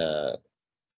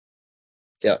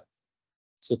 Yeah,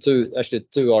 so 2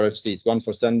 RFCs, one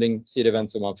for sending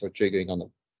CDEvents and one for triggering on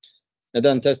them. And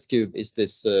then TestCube is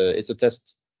this is a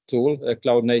test tool, a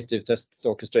cloud native test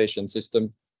orchestration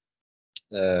system,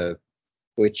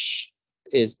 which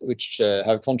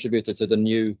have contributed to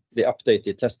the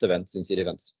updated test events in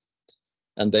CDEvents.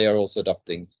 And they are also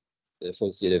adopting the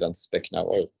full CDEvents spec now,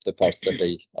 or the parts that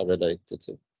they are related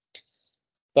to.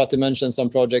 Fatih mentioned some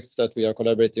projects that we are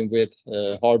collaborating with,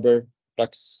 Harbor,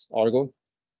 Flux, Argo.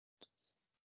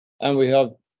 And we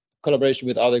have collaboration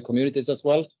with other communities as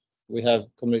well. We have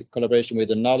collaboration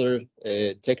with another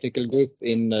technical group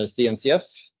in CNCF,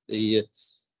 the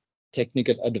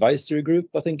Technical Advisory Group,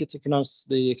 I think it's pronounced,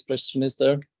 the expression is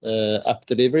there, app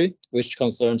delivery, which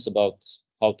concerns about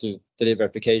how to deliver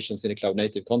applications in a cloud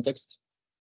native context.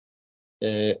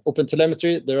 Open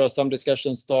telemetry, there are some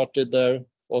discussions started there.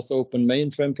 Also open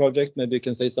mainframe project, maybe you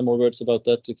can say some more words about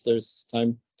that if there's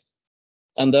time.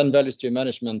 And then value stream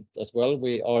management as well.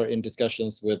 We are in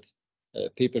discussions with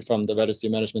people from the value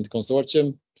stream management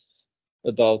consortium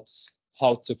about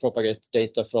how to propagate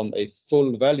data from a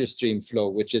full value stream flow,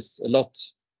 which is a lot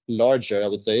larger, I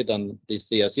would say, than the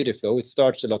CI/CD flow. It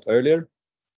starts a lot earlier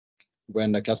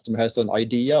when a customer has an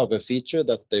idea of a feature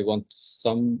that they want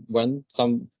some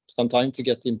time to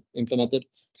get implemented.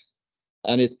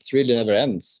 And it really never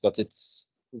ends, but it's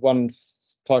one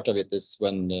part of it is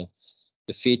when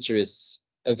the feature is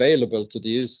available to the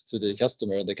use to the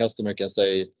customer, and the customer can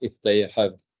say if they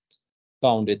have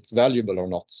found it valuable or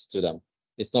not to them.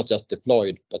 It's not just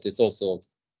deployed, but it's also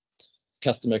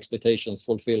customer expectations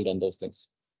fulfilled and those things.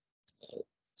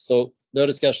 So there are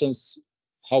discussions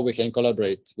how we can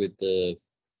collaborate with the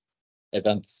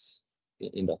events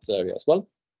in that area as well.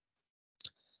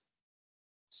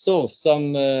 So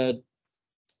some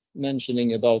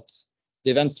mentioning about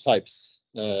the events types.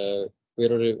 We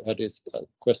already had this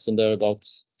question there about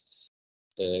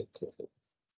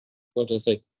what do I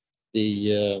say,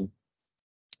 the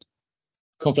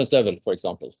conference level, for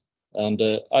example. And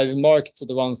I've marked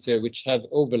the ones here which have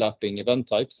overlapping event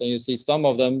types, and you see some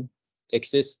of them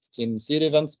exist in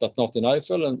CDEvents but not in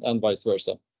Eiffel, and vice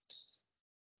versa.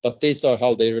 But these are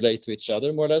how they relate to each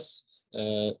other, more or less.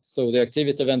 So the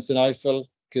activity events in Eiffel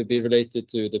could be related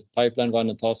to the pipeline run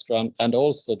and task run, and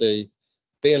also the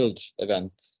build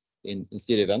event in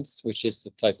CDEvents, which is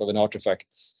the type of an artifact,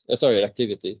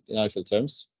 activity in Eiffel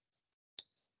terms.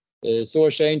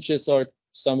 Source changes are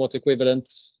somewhat equivalent.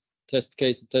 Test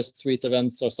case and test suite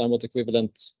events are somewhat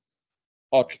equivalent.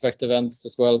 Artifact events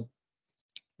as well.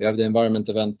 We have the environment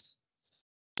event.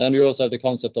 Then we also have the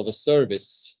concept of a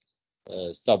service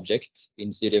subject in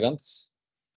CDEvents.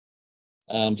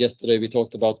 And yesterday we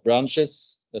talked about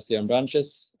branches, SCM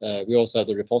branches. We also have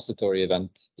the repository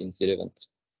event in CDEvent.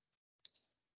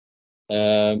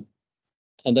 And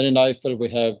then in Eiffel we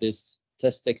have this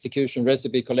test execution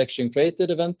recipe collection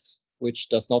created event, which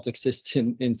does not exist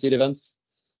in CDEvents.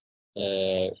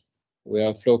 We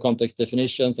have flow context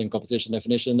definitions and composition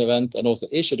definition event, and also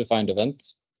issue defined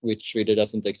event, which really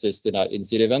doesn't exist in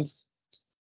CDEvents.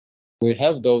 We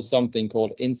have though something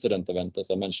called incident event,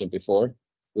 as I mentioned before,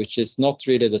 which is not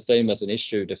really the same as an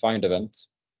issue defined event.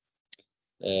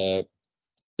 There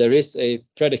is a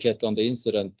predicate on the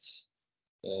incident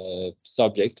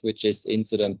subject, which is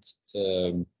incident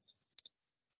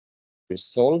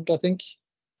resolved, I think,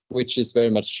 which is very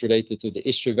much related to the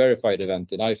issue verified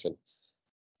event in Eiffel.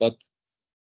 But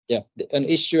yeah, an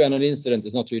issue and an incident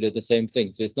is not really the same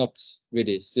thing. So it's not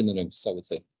really synonyms, I would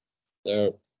say.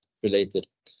 They're related.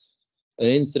 An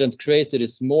incident created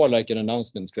is more like an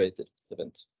announcement created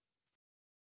event.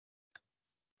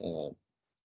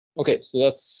 Okay, so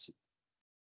that's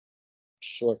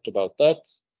short about that.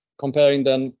 Comparing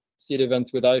then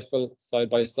CDEvents with Eiffel side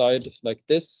by side like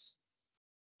this.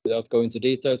 Without going into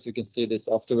details, you can see this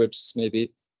afterwards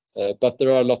maybe. But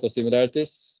there are a lot of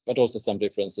similarities, but also some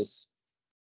differences.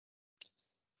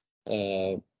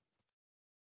 I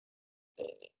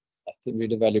think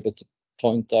really valuable to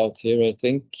point out here, I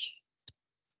think.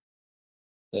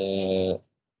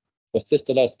 Was this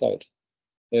the last slide?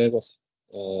 Yeah, it was.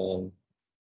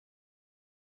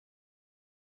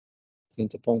 Thing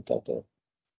to point out there.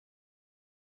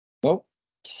 No.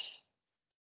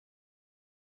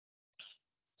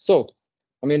 So,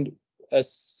 I mean,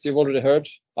 as you've already heard,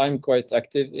 I'm quite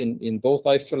active in both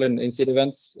Eiffel and in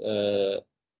CDEvents.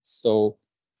 So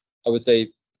I would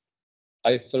say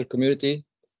Eiffel community,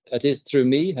 at least through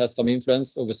me, has some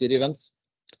influence over CDEvents.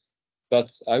 But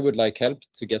I would like help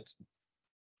to get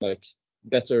like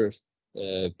better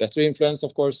influence,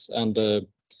 of course, and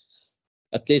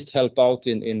at least help out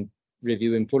in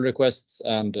reviewing pull requests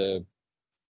and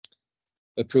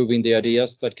approving the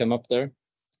ideas that come up there.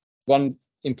 One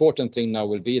important thing now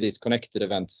will be these connected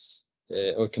events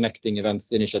or connecting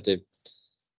events initiative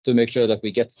to make sure that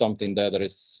we get something there that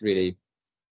is really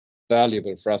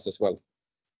valuable for us as well.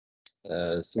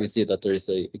 So we see that there is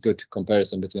a good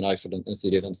comparison between Eiffel and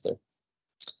CDEvents there.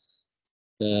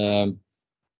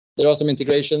 There are some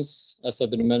integrations, as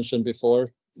have been mentioned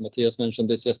before. Matthias mentioned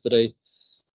this yesterday.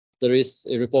 There is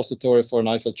a repository for an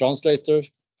Eiffel translator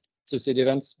to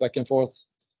CDEvents back and forth.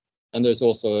 And there's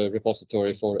also a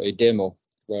repository for a demo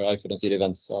where Eiffel and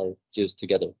CDEvents are used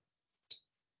together.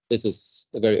 This is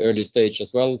a very early stage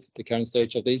as well, the current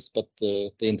stage of this, but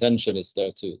the intention is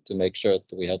there to make sure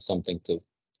that we have something to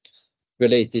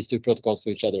relate these two protocols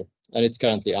to each other. And it's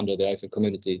currently under the Eiffel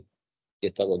community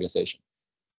GitHub organization.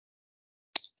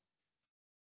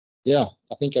 Yeah,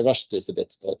 I think I rushed this a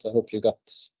bit, but I hope you got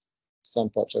some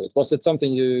parts of it. Was it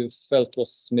something you felt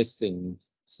was missing,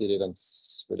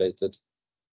 CDEvents related?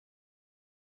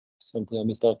 Something I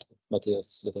missed out,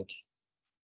 Matthias, I think.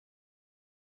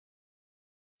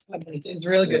 I mean, it's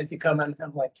really good if you come and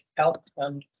like help,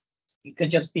 and you could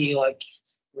just be like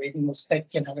reading the spec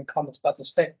and having comments about the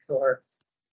spec, or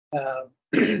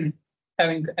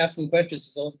asking questions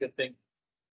is always a good thing.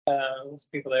 There's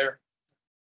people there.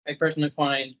 I personally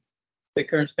find the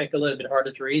current spec a little bit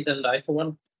harder to read than the Eiffel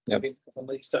one. Yep. Maybe because I'm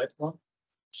used to Eiffel one.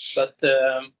 But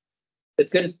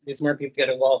it's good if more people get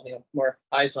involved, you know, more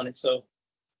eyes on it. So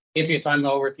if you have time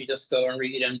over, if you just go and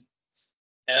read them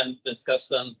and discuss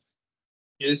them,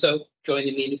 do so. Join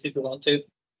the meetings if you want to.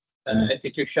 If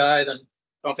you're too shy, then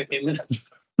contact Emil.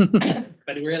 But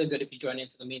it's really good if you join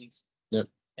into the meetings. Yeah.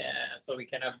 So we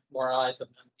can have more eyes and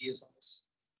views on this.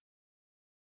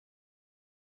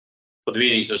 But the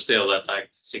meetings are still at like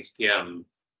 6 p.m.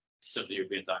 Central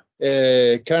European time.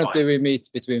 Currently, we meet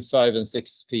between 5 and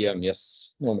 6 p.m.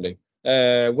 Yes, normally.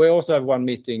 We also have one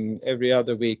meeting every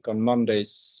other week on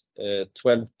Mondays,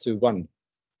 12 to 1,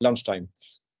 lunchtime,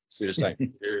 Swedish time.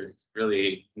 You're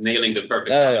really nailing the perfect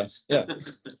times. Yeah.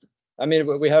 I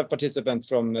mean, we have participants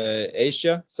from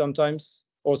Asia sometimes,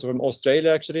 also from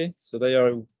Australia, actually. So they are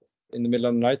in the middle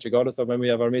of the night, regardless of when we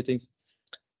have our meetings.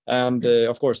 And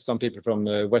of course, some people from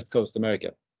West Coast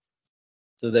America.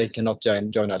 So they cannot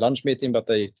join our lunch meeting, but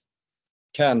they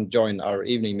can join our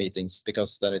evening meetings,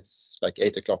 because then it's like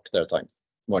 8 o'clock their time,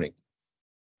 morning,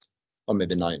 or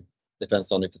maybe 9,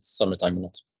 depends on if it's summertime or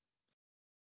not.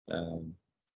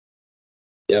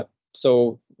 Yeah,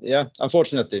 so yeah,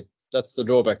 unfortunately, that's the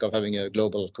drawback of having a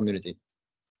global community.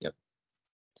 Yeah.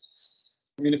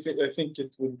 I mean, I think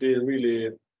it would be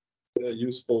really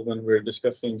useful when we're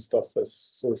discussing stuff that's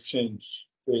sort of change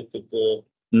created,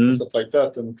 stuff like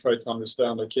that, and try to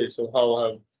understand, okay, so how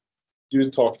have you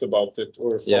talked about it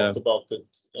or thought about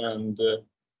it, and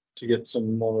to get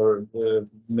some more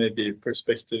maybe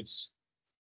perspectives.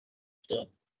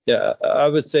 Yeah, I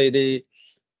would say the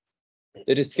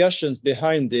discussions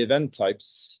behind the event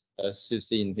types, as you've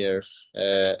seen here,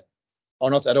 are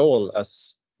not at all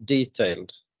as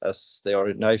detailed as they are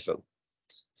in Eiffel.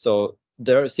 So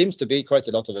there seems to be quite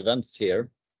a lot of events here,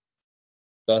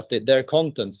 but their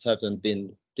contents haven't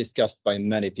been discussed by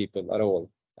many people at all,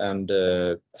 and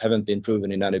haven't been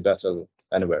proven in any battle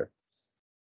anywhere.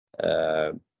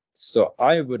 So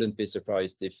I wouldn't be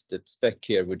surprised if the spec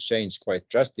here would change quite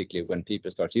drastically when people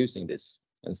start using this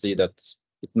and see that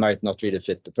it might not really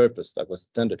fit the purpose that was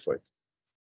intended for it.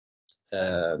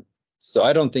 So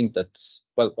I don't think that,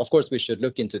 well, of course we should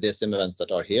look into the SM events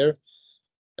that are here.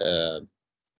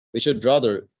 We should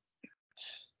rather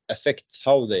affect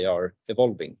how they are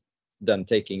evolving than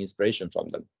taking inspiration from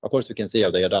them. Of course, we can see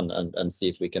how they are done and see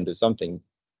if we can do something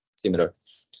similar.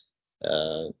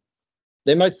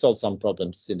 They might solve some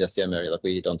problems in the SCM area that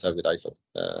we don't have with Eiffel.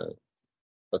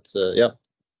 But yeah,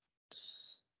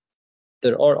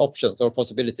 there are options or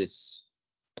possibilities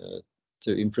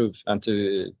to improve and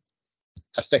to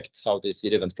affect how the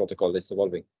CDEvent protocol is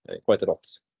evolving quite a lot,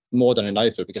 more than in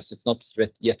Eiffel, because it's not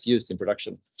yet used in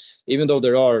production. Even though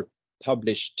there are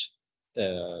published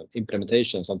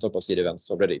implementations on top of CDEvents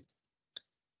already,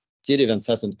 CDEvents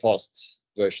hasn't passed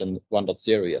version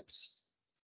 1.0 yet.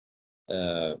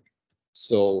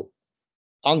 So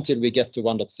until we get to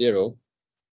 1.0,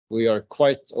 we are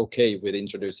quite okay with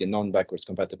introducing non-backwards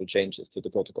compatible changes to the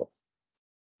protocol.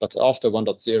 But after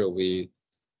 1.0, we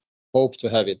hope to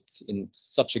have it in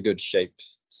such a good shape,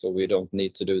 so we don't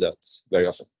need to do that very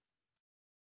often.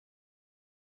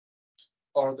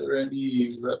 Are there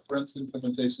any reference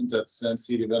implementation that sends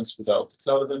CDEvents without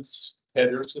cloud events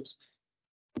headers?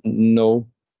 No.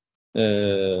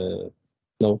 No.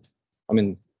 I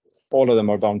mean, all of them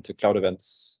are bound to cloud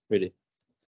events, really.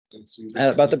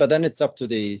 But then it's up to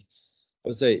I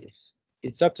would say,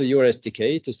 it's up to your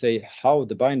SDK to say how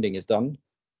the binding is done.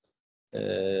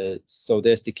 So the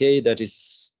SDK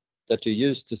that you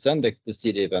use to send the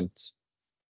CD event,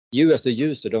 you as a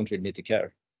user don't really need to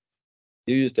care.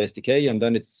 You use the SDK, and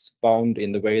then it's bound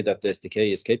in the way that the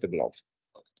SDK is capable of.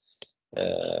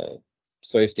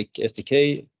 So if the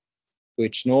SDK,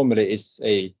 which normally is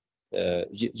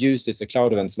uses a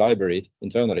Cloud Events library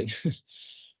internally,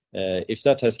 if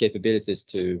that has capabilities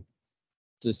to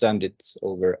send it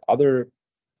over other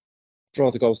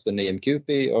protocols than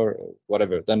AMQP or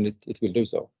whatever, then it will do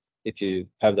so if you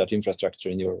have that infrastructure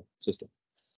in your system.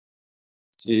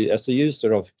 So as a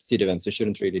user of CDEvents, you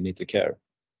shouldn't really need to care.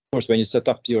 Of course, when you set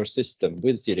up your system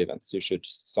with CDEvents, you should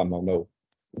somehow know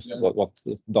what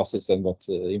buses and what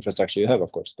infrastructure you have,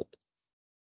 of course. But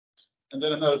And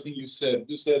then another thing you said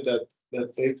that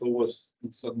Eiffel was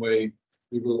in some way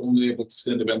we were only able to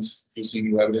send events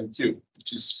using RabbitMQ,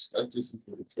 which is that isn't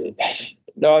really true.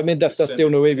 no, I mean that's the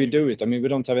only way we do it. I mean we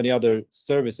don't have any other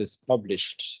services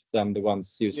published than the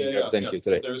ones using RabbitMQ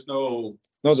today. There is no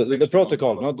the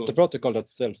protocol, the protocol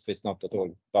itself is not at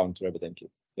all bound to RabbitMQ.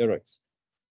 You're right.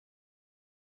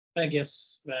 I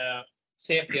guess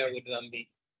Sepia would then be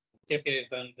Sepia is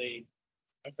then the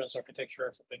reference architecture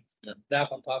or something. Yeah. That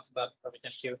one talks about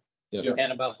RabbitMQ Yeah.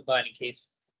 and about the binding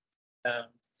keys.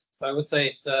 So I would say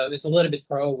it's a little bit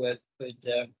pro with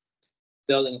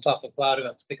building on top of Cloud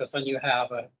Events, because then you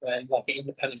have like an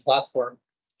independent platform.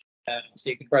 So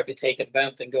you can probably take an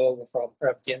event and go over from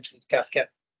RabbitMQ to Kafka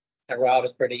and route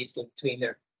it pretty easily between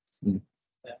there.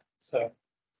 So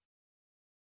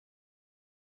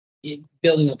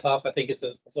building on top, I think is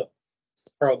a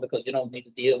pro, because you don't need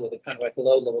to deal with it kind of like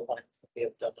low level lines that we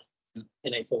have done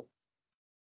in Eiffel.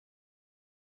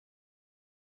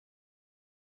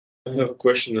 I have a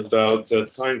question about the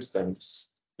timestamps.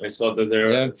 I saw that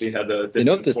they had a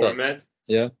different format.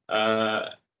 Yeah.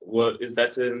 What is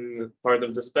that in part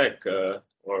of the spec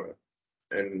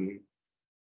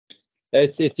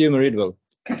It's human readable.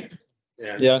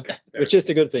 Yeah. Which is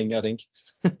a good thing, I think.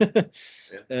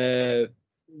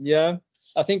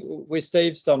 I think we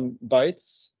saved some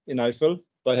bytes in Eiffel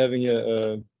by having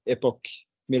a epoch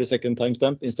millisecond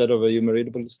timestamp instead of a human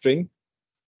readable string.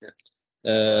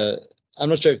 I'm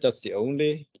not sure if that's the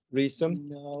only reason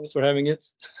for having it.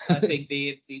 I think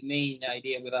the main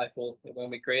idea with Eiffel when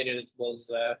we created it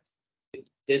was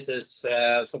this is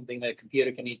something that a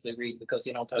computer can easily read, because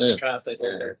you don't have to translate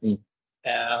over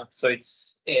there. So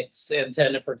it's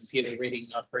intended for computer reading,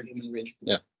 not for human reading.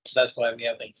 Yeah, that's why we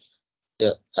have it.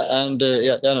 Yeah, and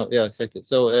exactly.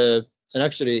 So and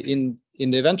actually in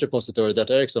the event repository that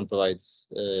Ericsson provides,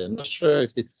 I'm not sure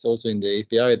if it's also in the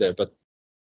API there, but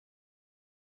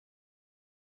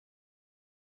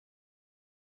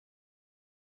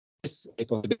it's a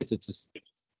possibility to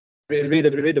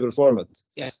readable format.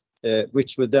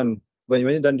 Which would then, when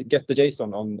you then get the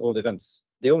JSON on all the events,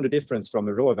 the only difference from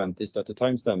a raw event is that the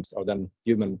timestamps are then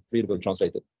human readable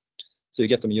translated. So you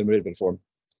get them in human readable form.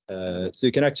 So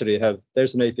you can actually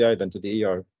there's an API then to the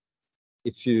ER.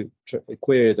 If you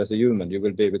query it as a human, you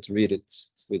will be able to read it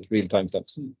with real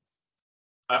timestamps.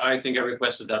 I think I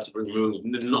requested that to be removed,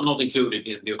 not included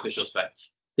in the official spec.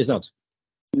 It's not.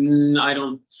 I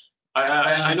don't.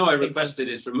 I know I requested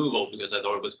its removal because I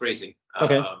thought it was crazy.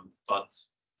 Okay. But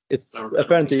it's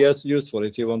apparently useful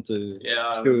if you want to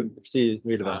see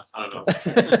real events. I don't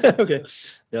know. Okay.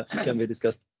 Yeah, can be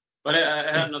discussed. But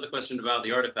I have another question about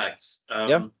the artifacts.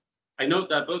 I note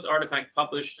that both artifact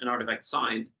published and artifact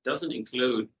signed doesn't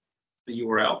include the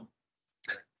URL.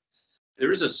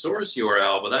 There is a source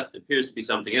URL, but that appears to be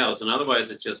something else, and otherwise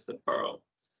it's just the Perl.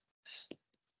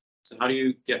 So how do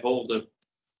you get hold of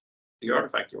the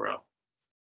artifact URL?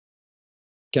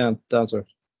 Can't answer.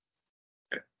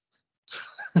 Okay.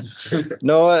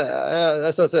 No,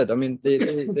 as I said, I mean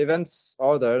the events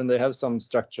are there and they have some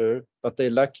structure, but they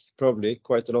lack probably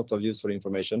quite a lot of useful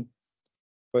information,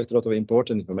 quite a lot of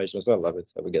important information as well. I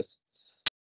would guess.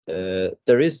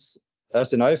 There is,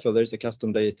 as in Eiffel, there's a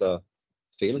custom data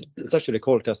field. It's actually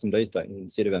called custom data in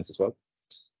CDEvents as well,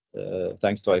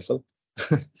 thanks to Eiffel.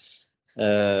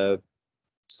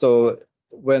 So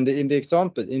when in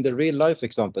the real life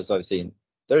examples I've seen,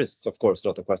 there is of course a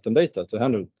lot of custom data to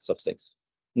handle such things.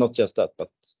 Not just that,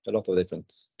 but a lot of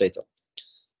different data.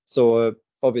 So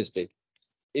obviously,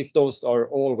 if those are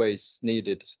always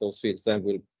needed, those fields,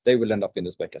 then they will end up in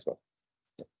the spec as well.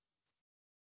 Yeah.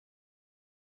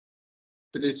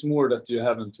 But it's more that you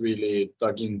haven't really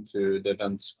dug into the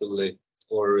events fully,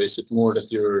 or is it more that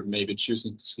you're maybe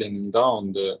choosing to slim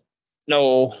down the?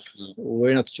 No,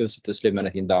 we're not choosing to slim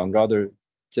anything down. Rather,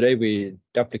 today we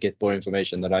duplicate more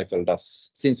information than Eiffel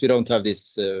does. Since we don't have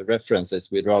these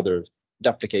references, we'd rather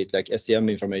duplicate like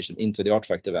SCM information into the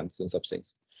artifact events and such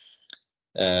things.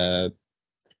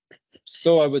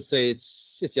 So I would say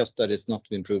it's just that it's not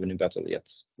been proven in battle yet,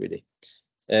 really.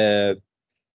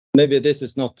 maybe this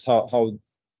is not how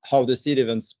the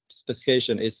CDEvents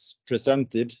specification is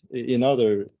presented in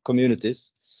other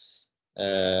communities.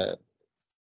 I'm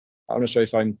not sure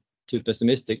if I'm too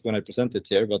pessimistic when I present it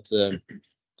here, but I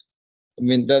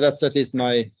mean that's at least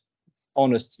my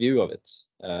honest view of it.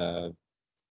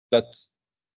 But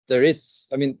there is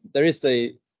an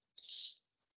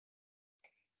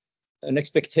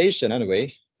expectation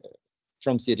anyway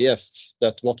from CDF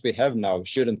that what we have now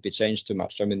shouldn't be changed too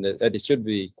much. I mean that it should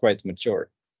be quite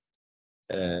mature.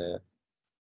 I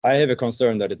have a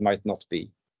concern that it might not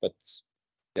be, but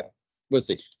yeah, we'll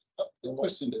see. The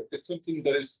question there, if something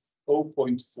that is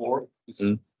 0.4 is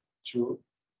true,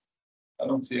 I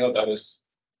don't see how that is.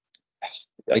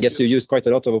 I guess you use quite a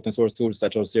lot of open source tools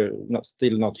that are still not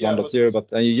 1.0,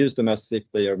 but you use them as if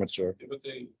they are mature. Yeah, but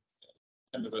they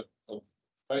kind of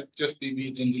might just be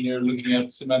me, the engineer, looking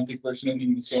at semantic versioning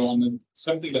and so on, and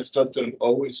something that's started on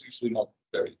O is usually not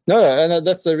very. No, and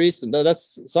that's the reason.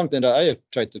 That's something that I have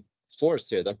tried to force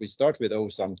here, that we start with O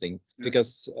something,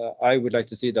 because I would like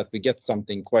to see that we get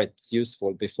something quite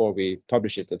useful before we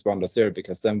publish it at 1.0,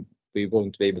 because then we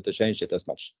won't be able to change it as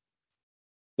much.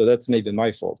 So that's maybe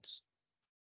my fault.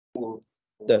 Or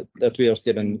that we are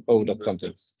still in O dot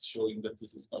something. Showing that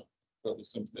this is not probably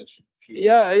something that should.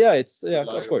 It's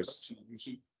of course. You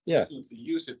should Yeah.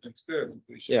 use it and experiment.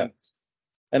 Yeah.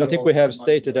 And I think we have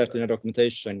stated that in the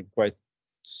documentation quite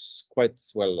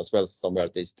well as well somewhere,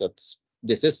 at least, that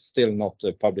this is still not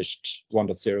a published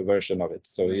 1.0 version of it.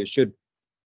 So you should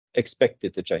expect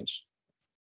it to change.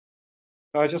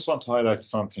 I just want to highlight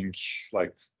something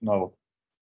like now.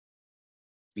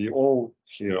 We all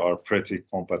here are pretty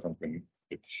competent with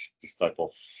this type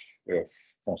of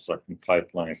constructing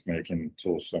pipelines, making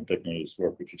tools and technologies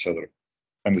work with each other.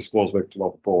 And this goes back to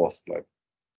what Paul asked, like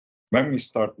when we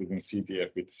start within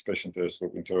CDF with special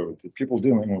telescope interoperability, people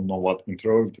didn't even know what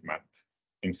interoperability meant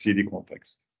in CD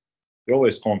context. They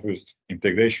always confused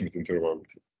integration with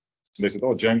interoperability. They said,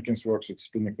 oh, Jenkins works with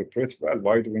Spinnaker pretty well.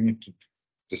 Why do we need to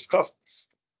discuss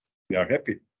this? We are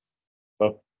happy.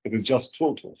 But it is just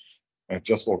tools. And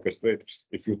just orchestrators.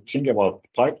 If you think about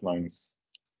pipelines,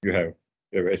 you have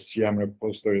SCM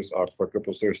repositories, artifact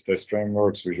repositories, test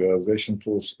frameworks, visualization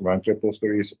tools, event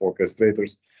repositories,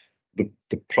 orchestrators.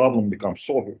 The problem becomes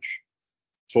so huge.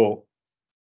 So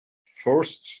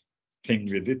first thing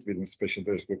we did within special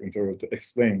telescope interoperability to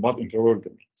explain what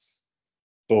interoperability means.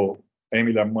 So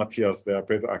Emil and Matthias, they are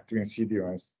pretty active in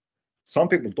CDEvents. Some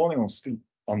people don't even still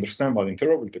understand what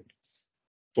interoperability means.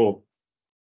 So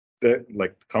the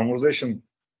conversation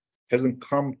hasn't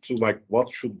come to like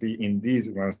what should be in these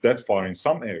events that far in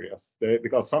some areas,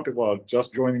 because some people are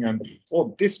just joining and,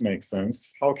 oh, this makes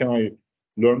sense. How can I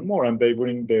learn more? And they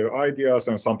bring their ideas,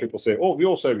 and some people say, oh, we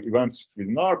also have events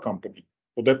within our company.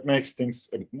 So that makes things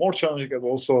a bit more challenging and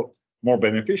also more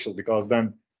beneficial, because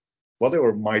then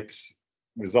whatever might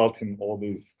result in all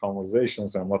these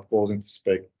conversations and what goes into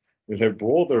spec will have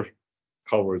broader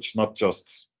coverage, not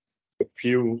just a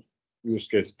few use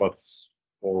cases, but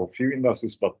for a few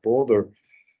industries, but broader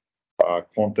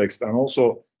context. And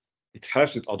also it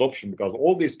helps with adoption, because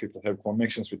all these people have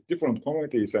connections with different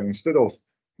communities, and instead of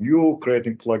you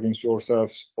creating plugins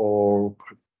yourselves or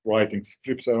writing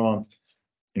scripts around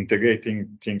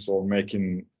integrating things or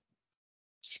making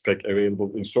spec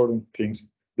available in certain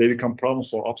things, they become problems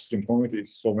for upstream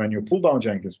communities. So when you pull down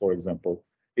Jenkins, for example,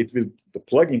 the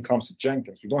plugin comes with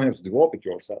Jenkins. You don't have to develop it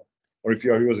yourself. Or if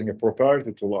you are using a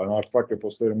proprietary tool, an artifact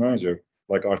repository manager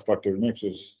like Artifactory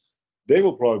Nexus, they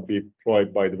will probably be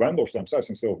provided by the vendors themselves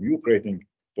instead of you creating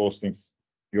those things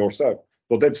yourself.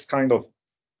 So that's kind of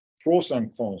pros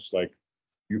and cons. Like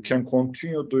you can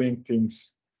continue doing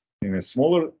things in a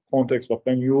smaller context, but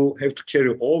then you have to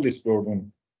carry all this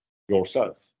burden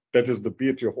yourself. That is the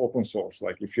beauty of open source.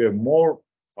 Like if you have more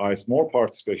eyes, more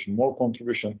participation, more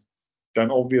contribution,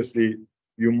 then obviously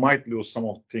you might lose some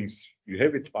of the things you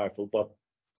have with Eiffel, but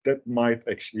that might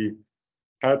actually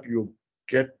help you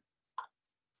get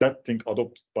that thing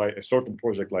adopted by a certain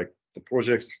project, like the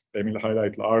projects Emil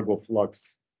highlighted, Argo,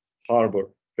 Flux, Harbor,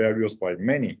 they are used by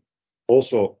many.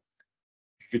 Also,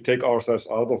 if we take ourselves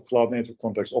out of cloud native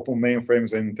context, open mainframe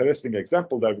is an interesting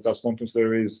example there, because sometimes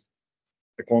there is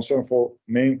a concern for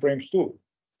mainframes too.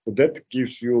 So that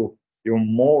gives you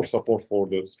even more support for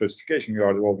the specification you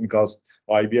are developing, because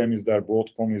IBM is there,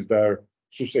 Broadcom is there,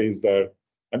 SUSE is there,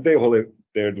 and they all have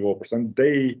their developers, and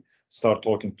they start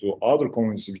talking to other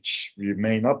communities which we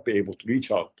may not be able to reach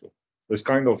out to. It's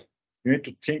kind of, you need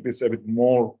to think this a bit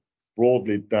more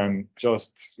broadly than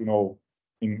just,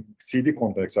 in CD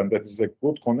context, and that is a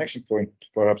good connection point to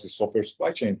perhaps the software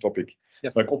supply chain topic.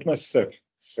 Yep. Like OpenSSF,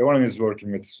 everyone is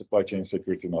working with supply chain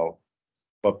security now,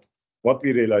 but what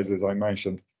we realize, as I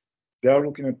mentioned, they are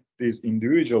looking at these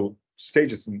individual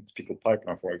stages in typical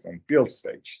pipeline, for example, build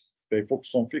stage. They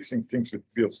focus on fixing things with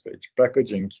build stage,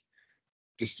 packaging,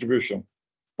 distribution.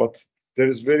 But there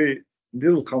is very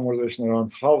little conversation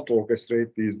around how to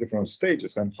orchestrate these different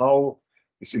stages and how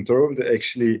this interoperability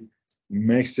actually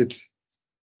makes it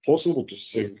possible to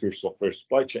secure software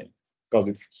supply chain. Because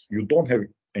if you don't have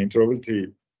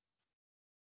interoperability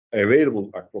available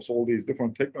across all these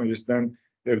different technologies, then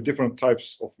there are different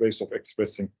types of ways of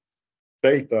expressing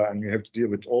data, and you have to deal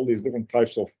with all these different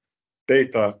types of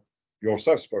data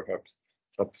yourselves, perhaps.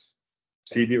 That's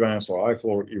CDEvents or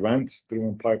Eiffel or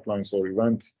event-driven pipelines or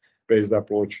event-based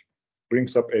approach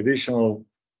brings up additional,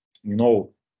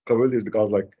 capabilities,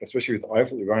 because like, especially with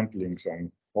Eiffel event links,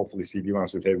 and hopefully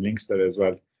CDEvents will have links there as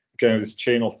well. You can have this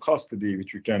chain of custody,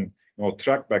 which you can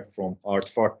track back from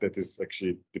artifact that is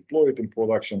actually deployed in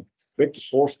production back to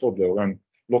source code level, and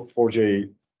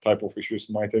Log4j type of issues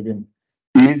might have been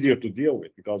easier to deal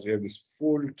with because you have this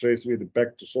full traceability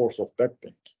back to source of that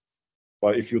thing.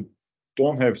 But if you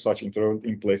don't have such interoperability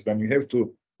in place, then you have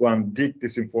to go and dig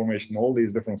this information in all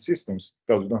these different systems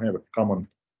because you don't have a common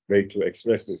way to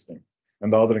express this thing.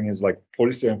 And the other thing is like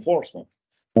policy enforcement.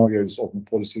 Now you have this open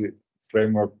policy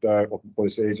framework there, open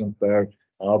policy agent there,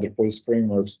 and other policy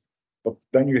frameworks. But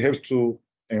then you have to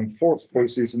enforce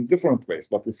policies in different ways.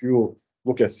 But if you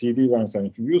look at CDEvents and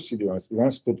if you use CDEvents,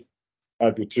 events could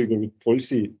help you trigger with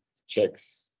policy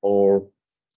checks or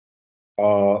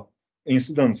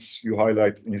incidents. You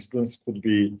highlight incidents could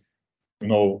be,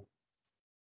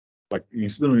 like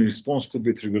incident response could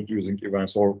be triggered using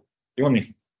events, or even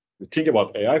if you think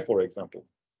about AI, for example,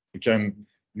 you can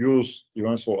use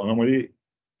events for anomaly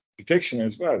detection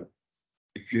as well.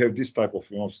 If you have this type of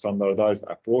standardized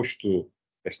approach to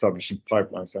establishing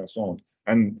pipelines and so on,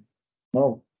 and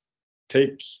now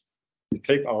we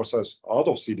take ourselves out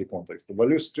of CD context, the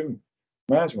value stream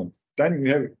management, then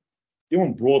you have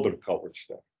even broader coverage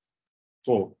there.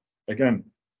 So again,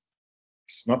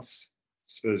 it's not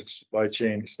specific supply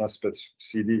chain, it's not specific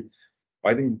CD.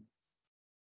 I think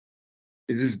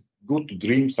it is good to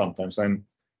dream sometimes, and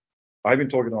I've been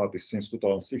talking about this since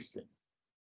 2016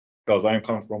 because I'm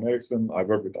coming from Ericsson. I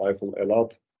work with Eiffel a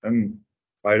lot, and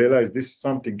I realized this is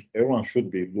something everyone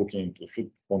should be looking into, should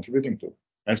be contributing to.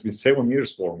 And it's been 7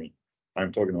 years for me.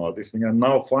 I'm talking about this thing, and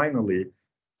now finally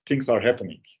things are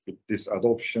happening with this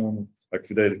adoption, like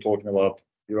Fidelity talking about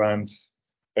events,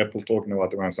 Apple talking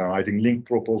about events, and I think Link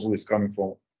proposal is coming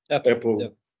from Apple. Yeah.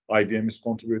 IBM is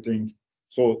contributing.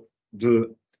 So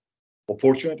the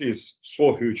opportunity is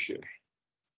so huge here.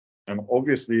 And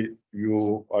obviously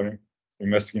you are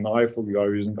investing in Eiffel, you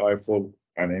are using Eiffel,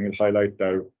 and Emil highlight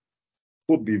there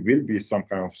will be some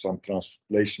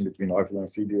translation between Eiffel and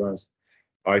CDEvents.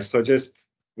 I suggest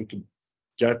you to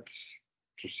get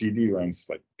to CDEvents,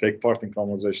 like take part in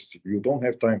conversations. If you don't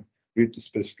have time, read the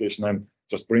specification and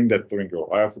just bring that during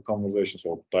your Eiffel conversations,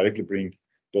 or directly bring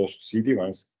those to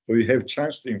CDEvents, so you have a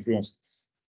chance to influence this.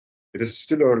 It is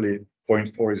still early,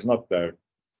 0.4 is not there.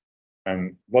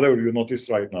 And whatever you notice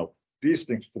right now, these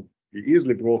things could be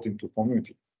easily brought into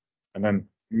community. And then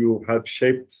you help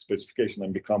shape the specification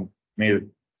and become made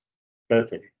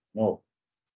better. No.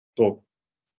 So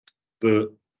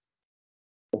the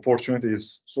opportunity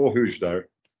is so huge there.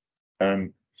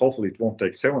 And hopefully it won't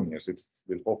take 7 years. It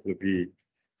will hopefully be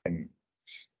in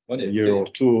a year or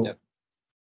two. Yeah.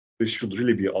 This should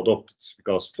really be adopted,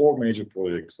 because 4 major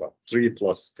projects are 3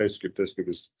 plus TestScript. TestScript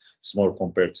is small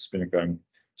compared to Spinnaker and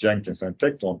Jenkins and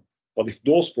Tekton. But if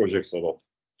those projects are adopted,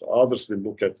 the others will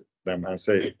look at them and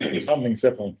say, something's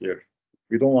happening here.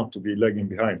 We don't want to be lagging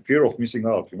behind. Fear of missing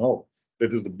out,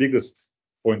 that is the biggest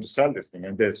point to sell this thing.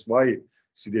 And that's why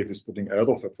CDF is putting a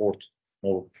lot of effort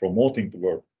promoting the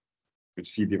work with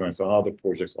CDEvents and other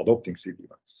projects adopting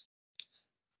CDEvents.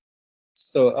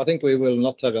 So I think we will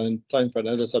not have any time for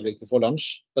another subject before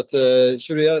lunch, but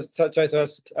should we try to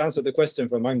answer the question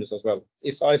from Magnus as well?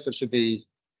 If Eiffel should be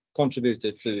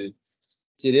contributed to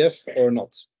CDF or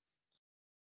not?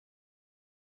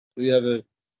 Do you have a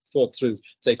thought through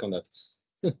take on that?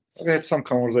 We had some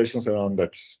conversations around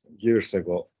that years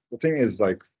ago. The thing is,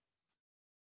 like,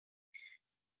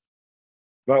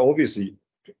 well, obviously,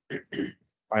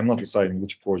 I'm not deciding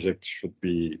which project should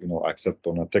be, accepted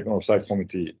on a technical side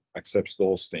committee accepts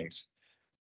those things.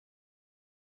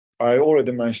 I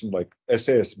already mentioned, like,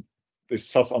 SAS, this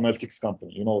SAS analytics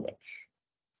company, you know that.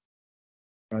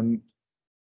 And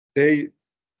I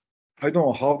don't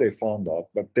know how they found out,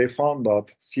 but they found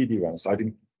out CDEvents, I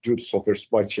think, due to software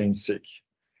supply chain sick.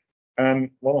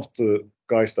 And one of the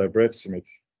guys there, Brett Smith,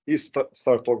 he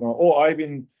started talking about, I've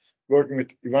been working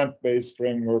with event-based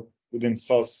framework within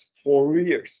SAS for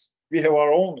years. we have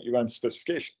our own event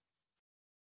specification.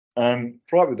 And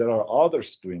probably there are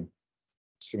others doing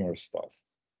similar stuff.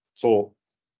 So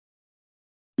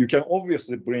you can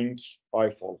obviously bring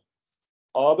Eiffel.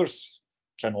 Others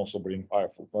can also bring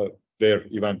Eiffel, their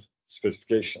event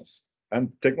specifications.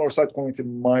 And technology site community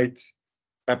might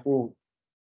approve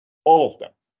all of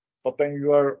them. But then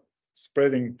you are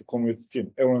spreading the community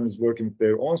team. Everyone is working with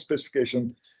their own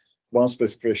specification. One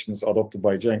specification is adopted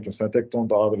by Jenkins and Tecton,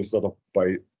 the other is adopted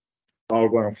by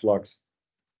Argo and Flux.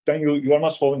 Then you are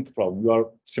not solving the problem. You are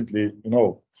simply,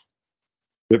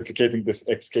 replicating this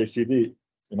XKCD,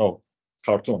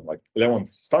 cartoon, like 11th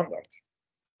standard.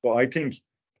 So I think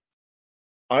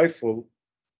Eiffel,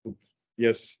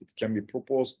 yes, it can be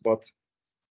proposed, but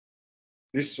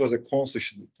this was a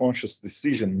conscious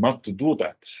decision not to do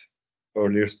that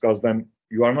earlier, because then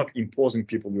you are not imposing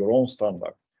people your own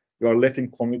standard. You are letting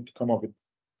community come up with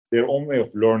their own way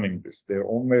of learning this, their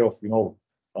own way of,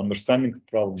 understanding the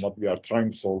problem, what we are trying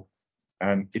to solve.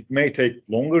 And it may take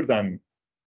longer than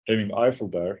having Eiffel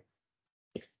there.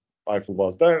 If Eiffel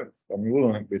was there, then we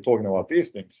wouldn't be talking about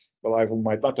these things. But Eiffel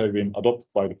might not have been adopted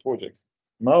by the projects.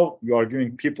 Now you are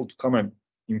giving people to come and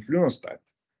influence that.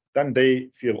 Then they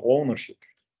feel ownership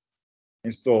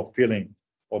instead of feeling,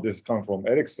 oh, this is coming from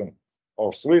Ericsson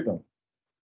or Sweden.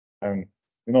 And,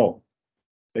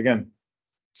 again,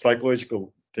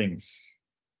 psychological things.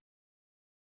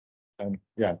 And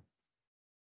yeah,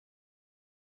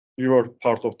 you were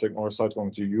part of technology site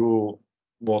committee. You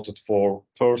voted for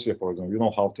Persia, for example. You know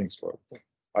how things work.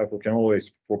 Eiffel can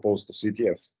always propose the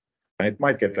CDF, and it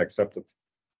might get accepted.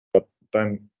 But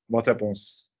then what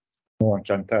happens? No one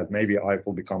can tell. Maybe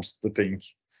Eiffel becomes the thing,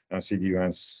 and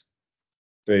CDEvents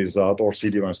phase out, or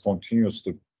CDEvents continues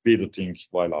to be the thing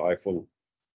while Eiffel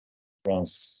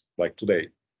runs like today.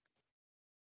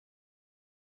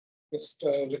 Just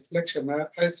a reflection.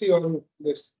 I see all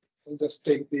this. I'll just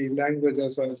take the language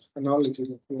as an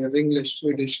analogy. We have English,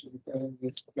 Swedish,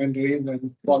 Mandarin,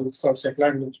 and all sorts of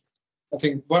language. I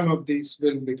think one of these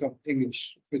will become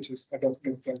English, which is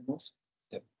adopted by most.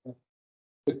 Yep.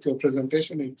 With your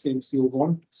presentation, it seems you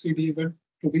want CDEvent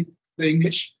to be the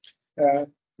English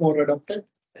more adopted.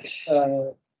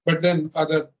 But then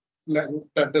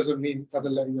that doesn't mean other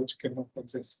language cannot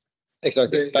exist.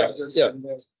 Exactly.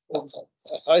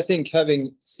 I think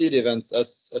having CDEvents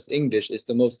as English is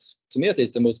the most, to me at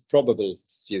least, the most probable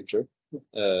future.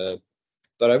 But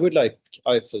I would like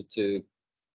Eiffel to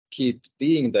keep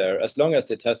being there as long as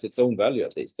it has its own value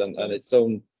at least, and its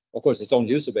own, of course, its own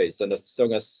user base, and as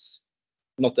long as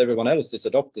not everyone else is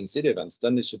adopting CDEvents,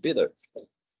 then it should be there.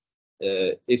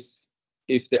 If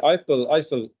the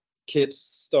Eiffel kids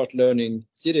start learning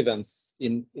CDEvents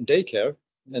in daycare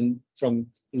and from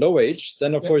low age,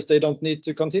 then of course they don't need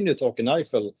to continue talking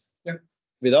Eiffel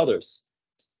with others.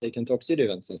 They can talk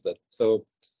CDEvents instead. So,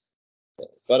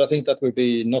 but I think that would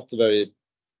be not a very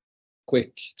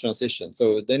quick transition.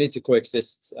 So they need to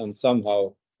coexist and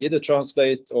somehow either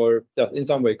translate or in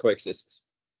some way coexist.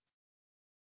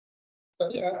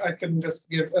 I can just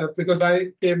give, because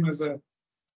I came as a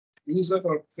user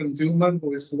or consumer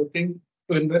who is looking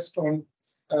to invest on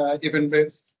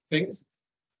event-based things.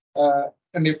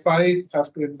 And if I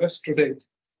have to invest today,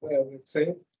 let's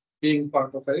say, being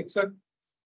part of Ericsson,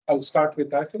 I'll start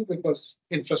with Eiffel because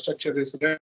infrastructure is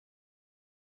there.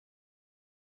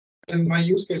 And my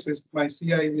use case is my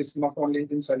CI is not only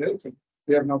inside Ericsson.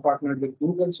 We have now partnered with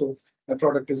Google, so the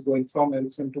product is going from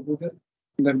Ericsson to Google.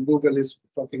 And then Google is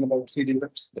talking about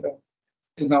CDEvents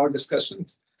in our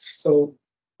discussions. So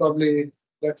probably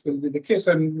that will be the case,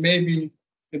 and maybe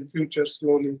in future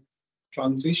slowly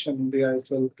transition the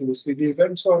Eiffel to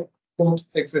CDEvents or both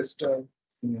exist.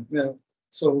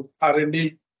 So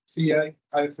R&D, CI,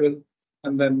 Eiffel,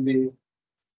 and then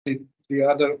the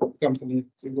other company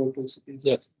will go to CDEvents.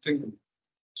 Yes.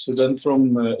 So then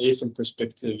from Eiffel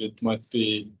perspective, it might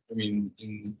be,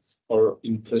 in our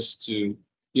interest to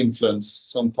influence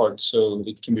some parts, so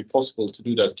it can be possible to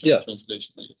do that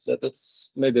translation.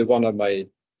 That's maybe one of my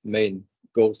main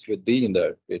goals with being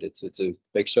there, really, to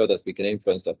make sure that we can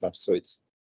influence that much, so it's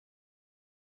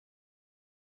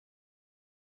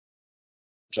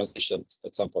transition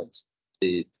at some point.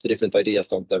 The different ideas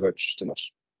don't diverge too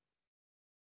much.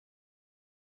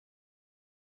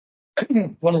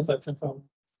 One reflection from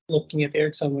looking at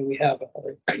Ericsson, when we have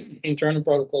our internal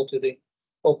protocol to the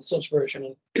open source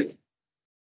version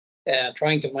and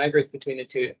trying to migrate between the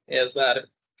two, is that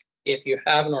if you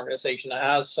have an organization that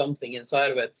has something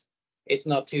inside of it, it's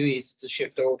not too easy to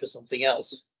shift over to something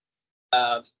else.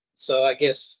 So I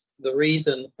guess the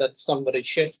reason that somebody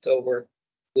shift over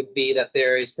would be that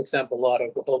there is, for example, a lot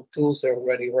of old tools there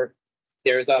already where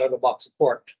there is out-of-the-box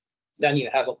support. then you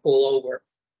have a pullover.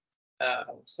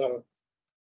 So,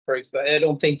 I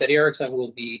don't think that Ericsson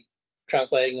will be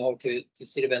translating over to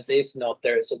CDEvents if not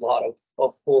there's a lot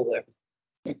of pull there.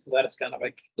 So that is kind of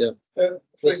like For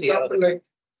we'll see how example, like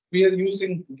we are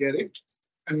using Gerrit,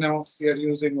 and now we are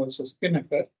using also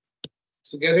Spinnaker.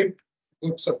 So Gerrit,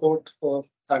 good support for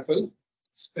Apple.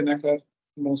 Spinnaker,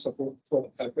 no support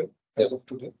for Apple as of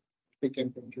today. We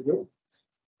can contribute.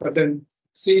 But then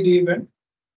CDEvent,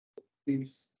 the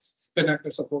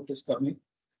Spinnaker support is coming.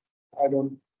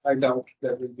 I doubt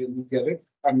there will be new Gerrit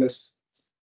unless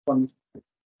from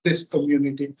this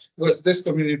community, because this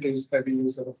community is heavy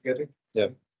user of Gerrit. Yeah.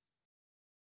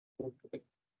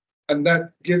 And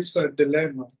that gives a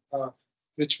dilemma of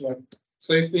which one.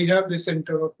 So if we have this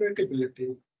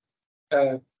interoperability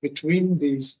between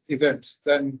these events,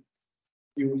 then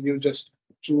you just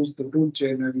choose the tool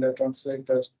chain and the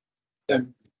translator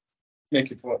and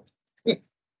make it work.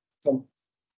 So,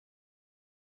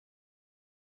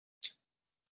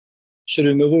 should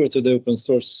we move over to the open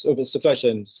supply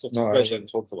chain? No, I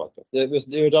haven't talked about that. Yeah,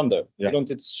 you're done there. Yeah. You don't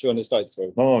need to show any slides.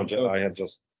 Or... No, I had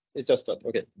just It's just that.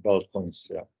 Okay. bullet points.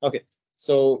 Yeah. Okay.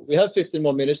 So we have 15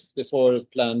 more minutes before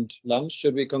planned lunch.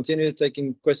 Should we continue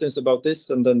taking questions about this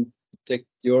and then take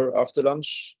your after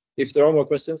lunch? If there are more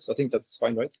questions, I think that's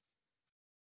fine, right?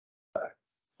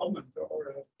 Comment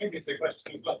or maybe it's a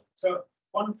question as well. So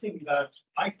one thing that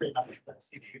I realize that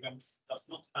CDEvents does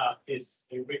not have is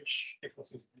a rich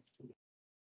ecosystem tool.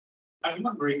 I'm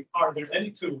wondering, are there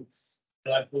any tools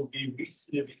that will be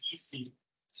reasonably easy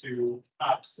to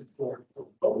have support for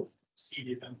both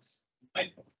CDEvents and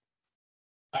Eiffel?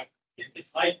 Like,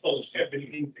 is Eiffel heavily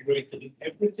integrated in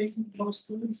everything in those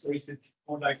tools, or is it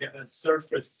more like a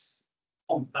surface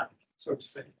contact, so to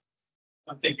say?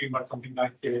 I'm thinking about something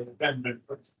like Bäckmark,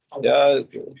 for instance. Yeah,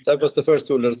 that was the first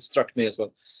tool that struck me as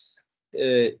well.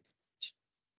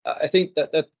 I think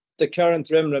that the current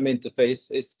REMRAM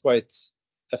interface is quite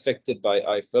affected by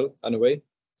Eiffel in a way.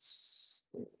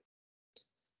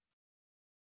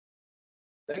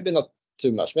 Maybe not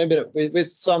too much. Maybe with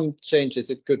some changes,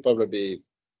 it could probably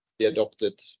be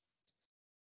adopted.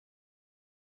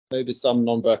 Maybe some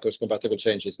non-backwards compatible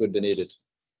changes would be needed.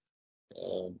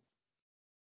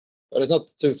 But it's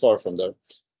not too far from there.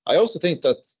 I also think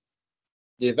that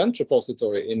the event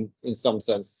repository in some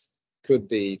sense could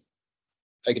be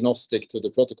agnostic to the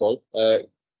protocol.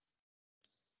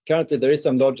 Currently, there is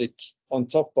some logic on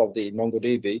top of the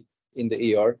MongoDB in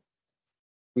the ER,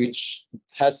 which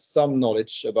has some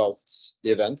knowledge about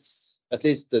the events, at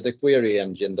least the query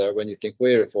engine there, when you can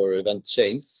query for event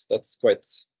chains, that's quite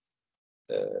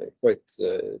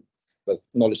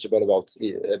knowledgeable about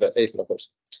Eiffel, of course.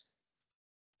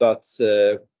 But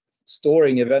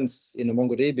storing events in a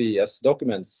MongoDB as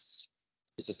documents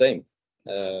is the same.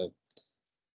 So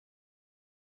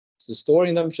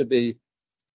storing them should be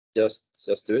just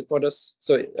do it for us.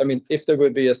 So I mean, if there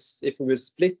would be if we will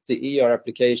split the ER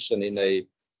application in a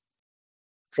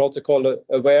protocol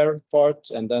aware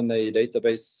part and then a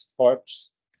database part,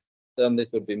 then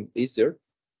it would be easier.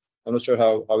 I'm not sure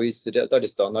how easy that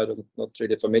is done. I'm not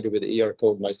really familiar with the ER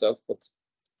code myself, but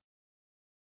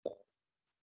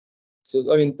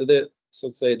so I mean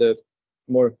the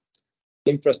more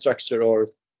infrastructure or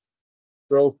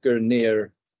broker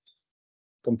near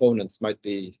components might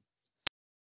be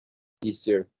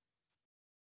easier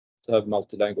to have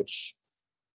multi-language.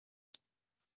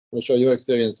 I'm not sure your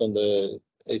experience on the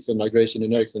Eiffel migration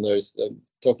in Ericsson there is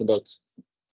talking about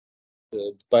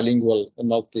bilingual and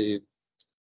multi.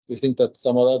 We think that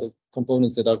some other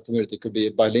components in our community could be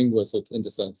bilingual, so in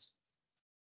the sense.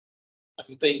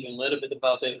 I'm thinking a little bit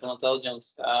about Eiffel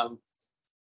intelligence.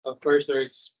 Of course, there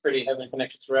is pretty heavy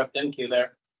connection to RabbitMQ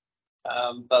there,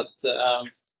 but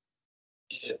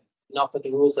not that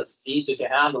the rules that's easy to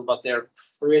handle, but they're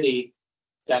pretty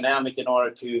dynamic in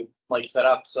order to like set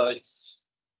up. So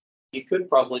you could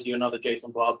probably do another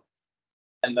JSON blob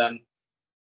and then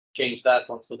change that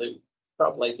one. So they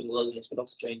probably the intelligence would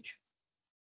also change.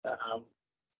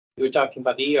 You were talking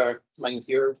about ER, Magnus,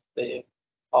 you're the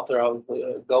author of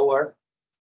Goer.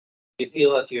 Do you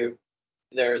feel that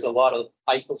there's a lot of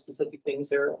Eiffel specific things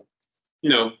there?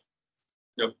 No.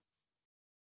 Nope.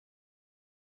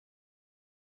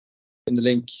 In the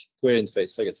link query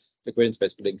interface, I guess the query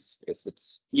interface for links, I guess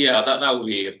it's that would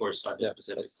be of course Eiffel Yeah,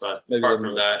 specific, that's but maybe apart the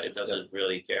from most- that, it doesn't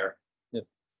really care.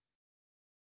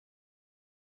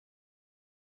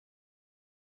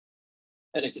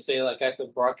 And if you say like Eiffel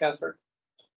broadcaster,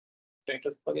 change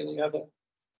this plugin you have there.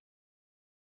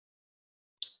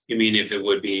 You mean if it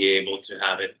would be able to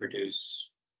have it produce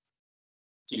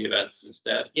CDEvents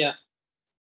instead? Yeah.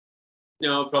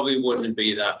 No, it probably wouldn't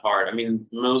be that hard. I mean,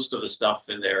 most of the stuff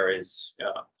in there is,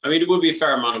 I mean, it would be a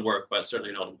fair amount of work, but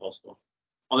certainly not impossible.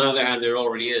 On the other hand, there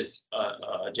already is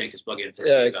a Jenkins plugin for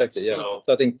Yeah, that, exactly. Yeah. so-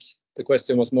 So I think the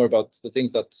question was more about the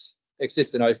things that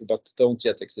exist in Eiffel but don't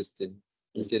yet exist in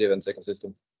CDEvents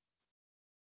ecosystem.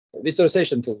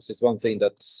 Visualization tools is one thing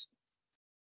that,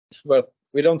 well,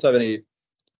 we don't have any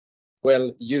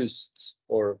well-used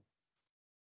or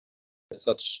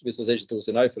such visualization tools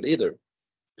in Eiffel either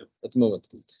at the moment.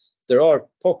 There are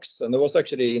POCs, and there was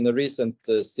actually in the recent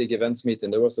CDEvents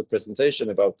meeting, there was a presentation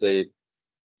about the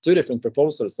two different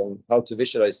proposals on how to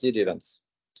visualize CDEvents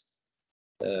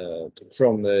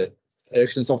from the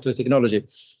Ericsson Software Technology.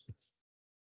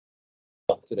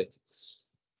 Too late.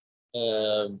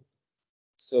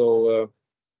 So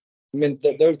I mean,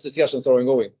 those discussions are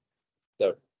ongoing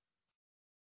there.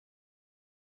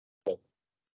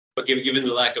 But given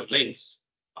the lack of links,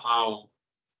 how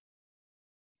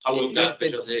will that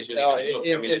visualization look? I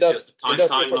mean, it's just a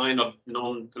timeline of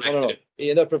non-connected. No.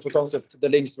 In that proof of concept, the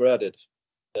links were added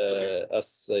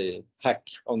as a hack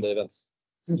on the events.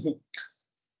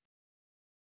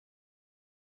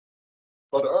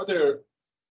 But are there,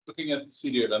 looking at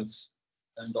CDEvents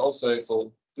and also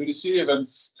Eiffel, do the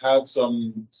CDEvents have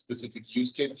some specific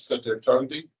use cases that they're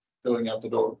targeting going out the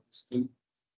door?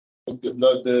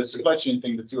 The supply chain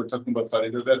thing that you were talking about,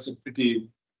 Fatih, that's a pretty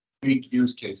big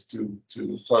use case to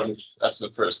target as the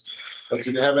first. But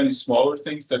do they have any smaller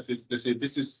things that they say,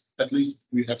 this is, at least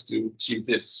we have to achieve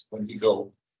this when we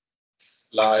go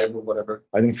live or whatever?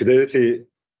 I think Fidelity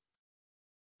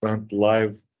went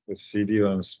live with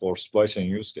CDEvents for supply chain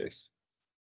use case.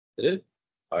 Did it?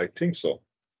 I think so.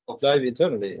 Live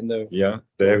internally in the. Yeah,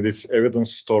 they have this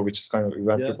evidence store, which is kind of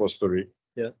event repository.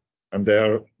 Yeah. And they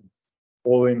are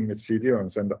all in with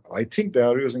CDEvents, and I think they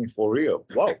are using it for real.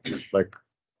 Wow. Like,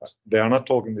 they are not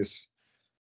talking this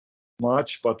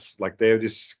much, but like they have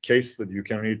this case study. You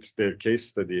can read their case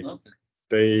study. Okay.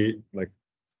 They like,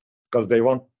 because they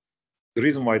want, the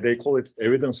reason why they call it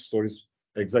evidence stories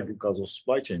exactly because of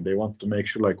supply chain. They want to make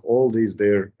sure like all these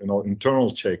their internal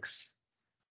checks,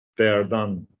 they are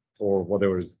done for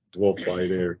whatever is developed by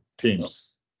their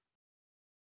teams.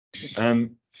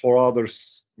 And for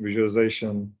others,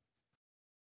 visualization,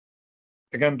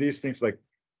 again, these things like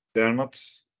they are not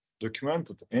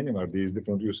documented anywhere, these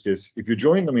different use cases. If you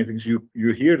join the meetings, you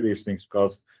hear these things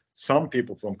because some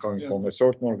people coming from a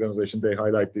certain organization, they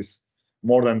highlight this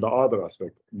more than the other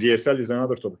aspect. DSL is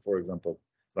another topic, for example.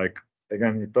 Like,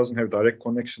 again, it doesn't have direct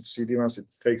connection to CDEvents. It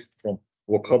takes from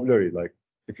vocabulary. Like,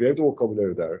 if you have the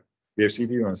vocabulary there, we have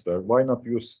CDEvents there. Why not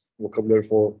use vocabulary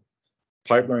for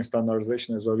pipeline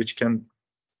standardization as well, which can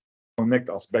connect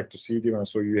us back to CDEvents?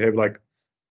 So you have like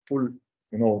full,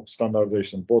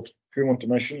 standardization, both human to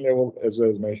machine level as well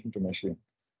as machine to machine.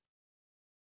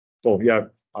 So yeah,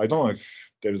 I don't know if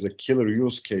there is a killer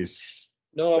use case.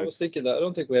 No, I was thinking that I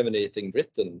don't think we have anything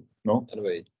written. No.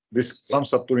 Anyway. This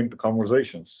comes up during the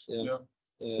conversations. Yeah.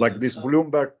 Like this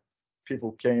Bloomberg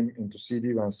people came into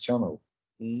CDEvents channel.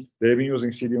 Mm. They've been using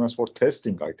CDEvents for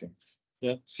testing, I think.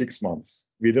 Yeah. 6 months.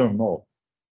 We don't know.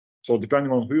 So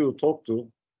depending on who you talk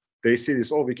to, they see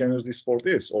this, oh, we can use this for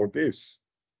this or this.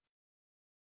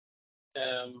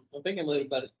 I'm thinking a little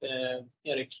about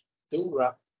Eric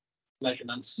Dora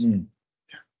measurements.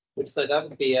 Would you say that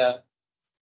would be a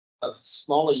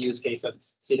smaller use case that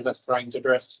CDEvents trying to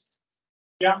address?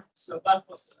 Yeah, so that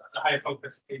was a high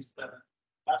focus case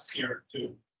last year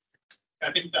too.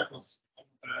 I think that was one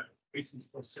of the reasons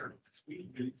for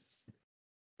 0.3 release.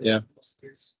 Yeah.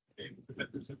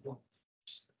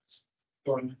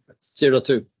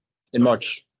 0.2 in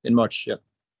March. Yeah.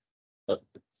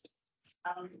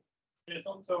 There's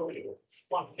also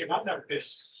one came out of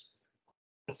this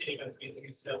CDEvents meeting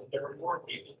is that there are more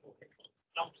people who can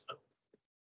jump them,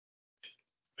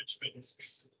 which means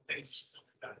things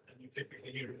that you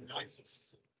typically hear in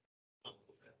ISIS.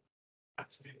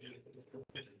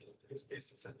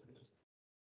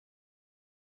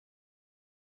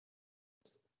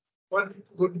 One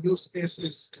good use case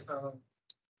is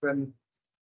when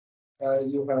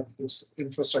you have this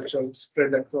infrastructure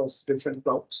spread across different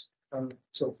clouds.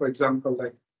 So for example,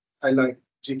 like I like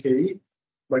GKE,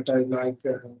 but I like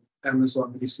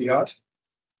Amazon ECR.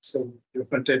 So your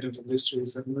container registry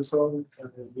is Amazon,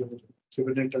 your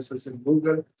Kubernetes is in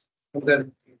Google. And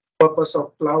then the purpose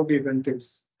of cloud event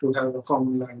is to have a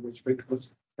common language between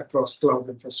across cloud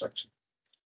infrastructure.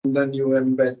 And then you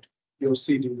embed your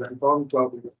CDEvent on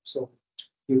cloud event. So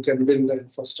you can build the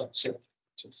infrastructure,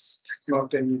 which is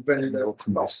not any vendor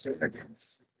across the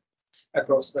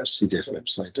CDF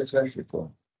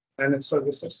website. And its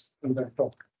services in that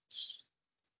top.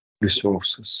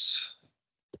 Resources.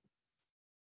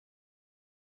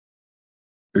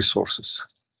 resources.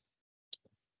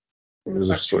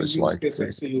 User stories like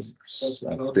activity.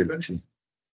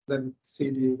 Then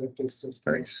CDEvent is just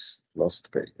Nice.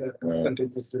 Last page.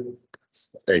 continuous.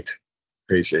 8.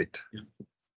 Page 8. Yeah.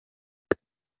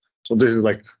 So this is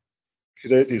like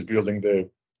today is building the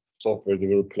software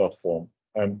development platform,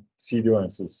 and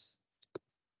CDEvents is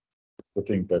the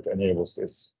thing that enables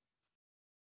this.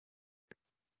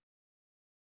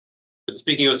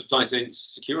 Speaking of supply chain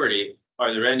security,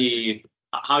 are there any?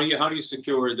 How do you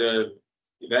secure the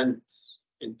event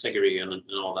integrity and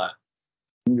all that?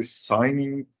 The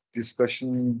signing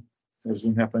discussion has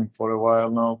been happening for a while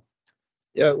now.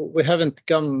 Yeah, we haven't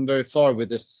come very far with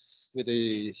this, with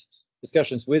the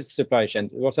discussions with supply chain.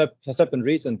 What has happened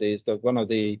recently is that one of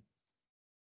the,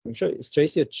 I'm sure, is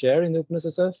Tracy a chair in the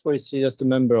OpenSSF, or is she just a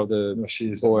member of the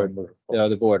board? Yeah,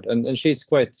 the board, and she's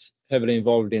quite heavily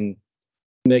involved in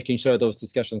making sure those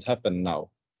discussions happen now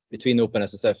between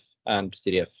OpenSSF and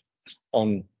CDF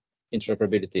on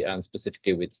interoperability and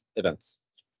specifically with events.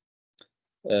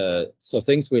 So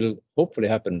things will hopefully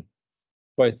happen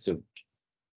quite soon,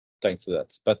 thanks to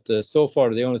that. But so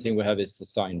far, the only thing we have is the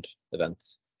signed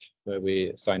events where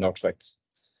we sign artifacts.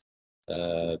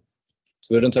 So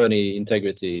we don't have any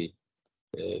integrity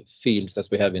fields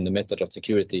as we have in the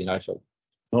meta.security in Eiffel.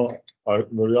 No,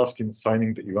 were you asking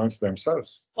signing the events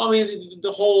themselves? Well, I mean,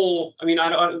 the whole. I mean,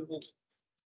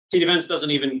 CDEvents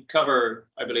doesn't even cover,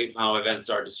 I believe, how events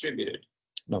are distributed.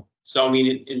 No. So, I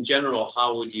mean, in general,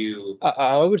 how would you?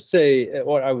 I would say,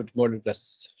 or I would more or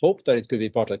less hope that it could be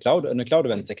part of the cloud and a cloud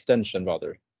events extension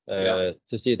rather,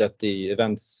 to see that the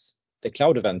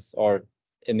cloud events are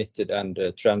emitted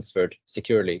and transferred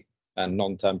securely and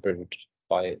non-tampered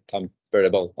by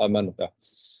tamperable.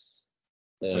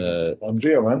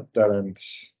 Andrea went there and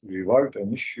revived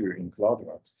an issue in cloud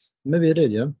events. Maybe I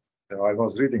did, yeah. I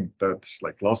was reading that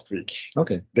like last week.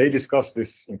 Okay. They discussed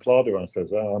this in cloud events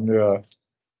as well. Andrea,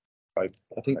 I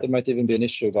think there might even be an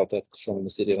issue about that from the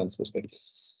CDEvents perspective.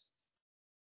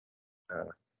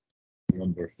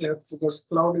 Remember. Yeah, because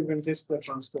cloud event is the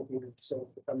transport unit, so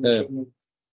the permission,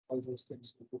 all those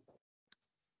things.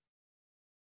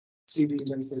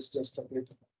 CDEvents is just a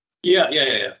bit.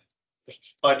 Yeah.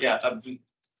 But yeah,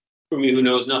 for me, who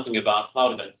knows nothing about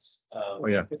cloud events. Oh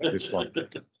yeah, this one.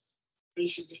 We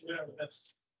should be aware of that.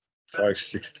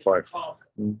 565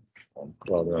 on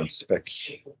cloud event spec.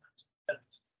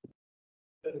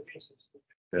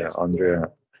 Yeah,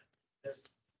 Andrea.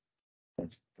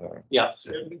 Yeah. So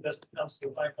everything that comes to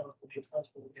the icon will be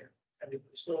transported here. And if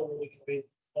the store will be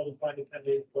modified, it can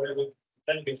be whatever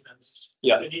benefit.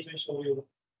 Yeah. You need to ensure you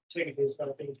take this kind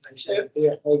of thing.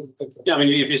 Yeah, Yeah, I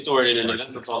mean, if you store it in an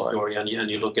event repository and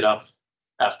you look it up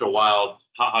after a while,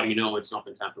 how do you know it's not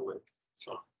been tampered with?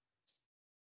 So.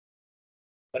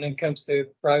 When it comes to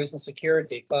privacy and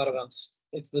security, cloud events,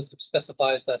 this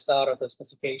specifies that's out of the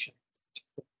specification.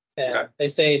 Okay. They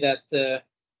say that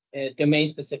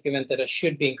domain-specific event data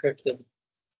should be encrypted,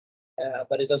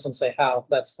 but it doesn't say how.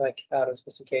 That's like out of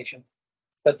specification.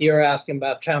 But you're asking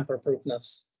about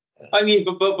tamper-proofness. I mean,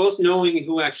 but both knowing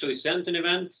who actually sent an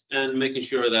event and making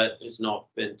sure that it's not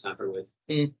been tampered with.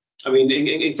 Mm. I mean,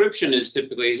 encryption is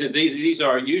typically, these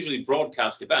are usually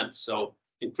broadcast events, so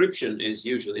encryption is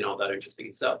usually not that interesting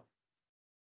itself.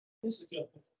 This is good.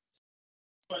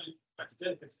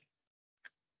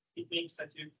 It means that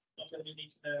you not only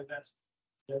need to know that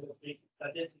the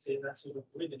identity that sort of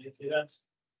originated event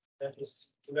that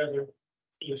is whoever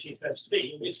he or she claims to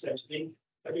be, or is claims to be,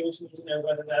 but you also need to know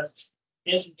whether that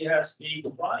entity has the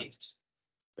right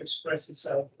to express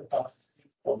itself about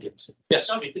the object. Yes.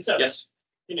 Subject itself. Yes.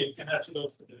 You can have to go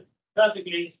for the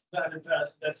perfectly valid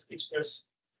person that express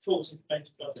false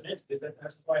information about an entity that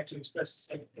has the right to express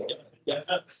itself. Yeah.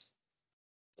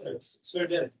 So it's very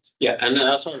delicate. Yeah, and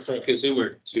that's hard for a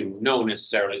consumer to know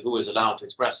necessarily who is allowed to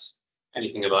express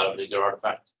anything about a particular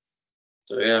artifact.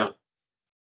 So yeah.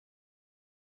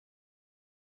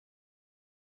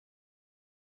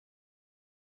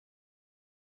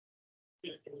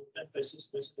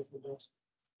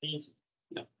 Easy.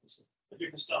 Yeah. But you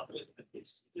can start with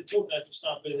it's the tool that you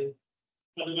start with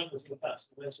fundamentals in the past,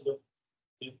 and then sort of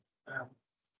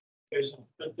goes on.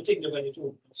 But particularly when you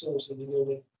talk about source and you deal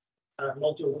with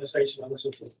multi-organization and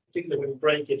sort of, particularly when you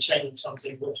break a chain of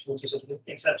something which is sort of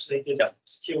encapsulated,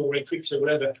 secure, encrypted,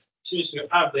 whatever, as soon as you're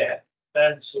out there,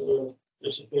 then sort of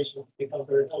the situation will become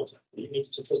very important. You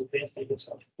need to support the entity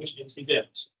itself, which means the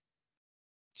events.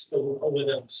 So over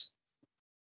those.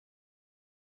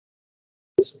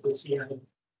 So we'll see how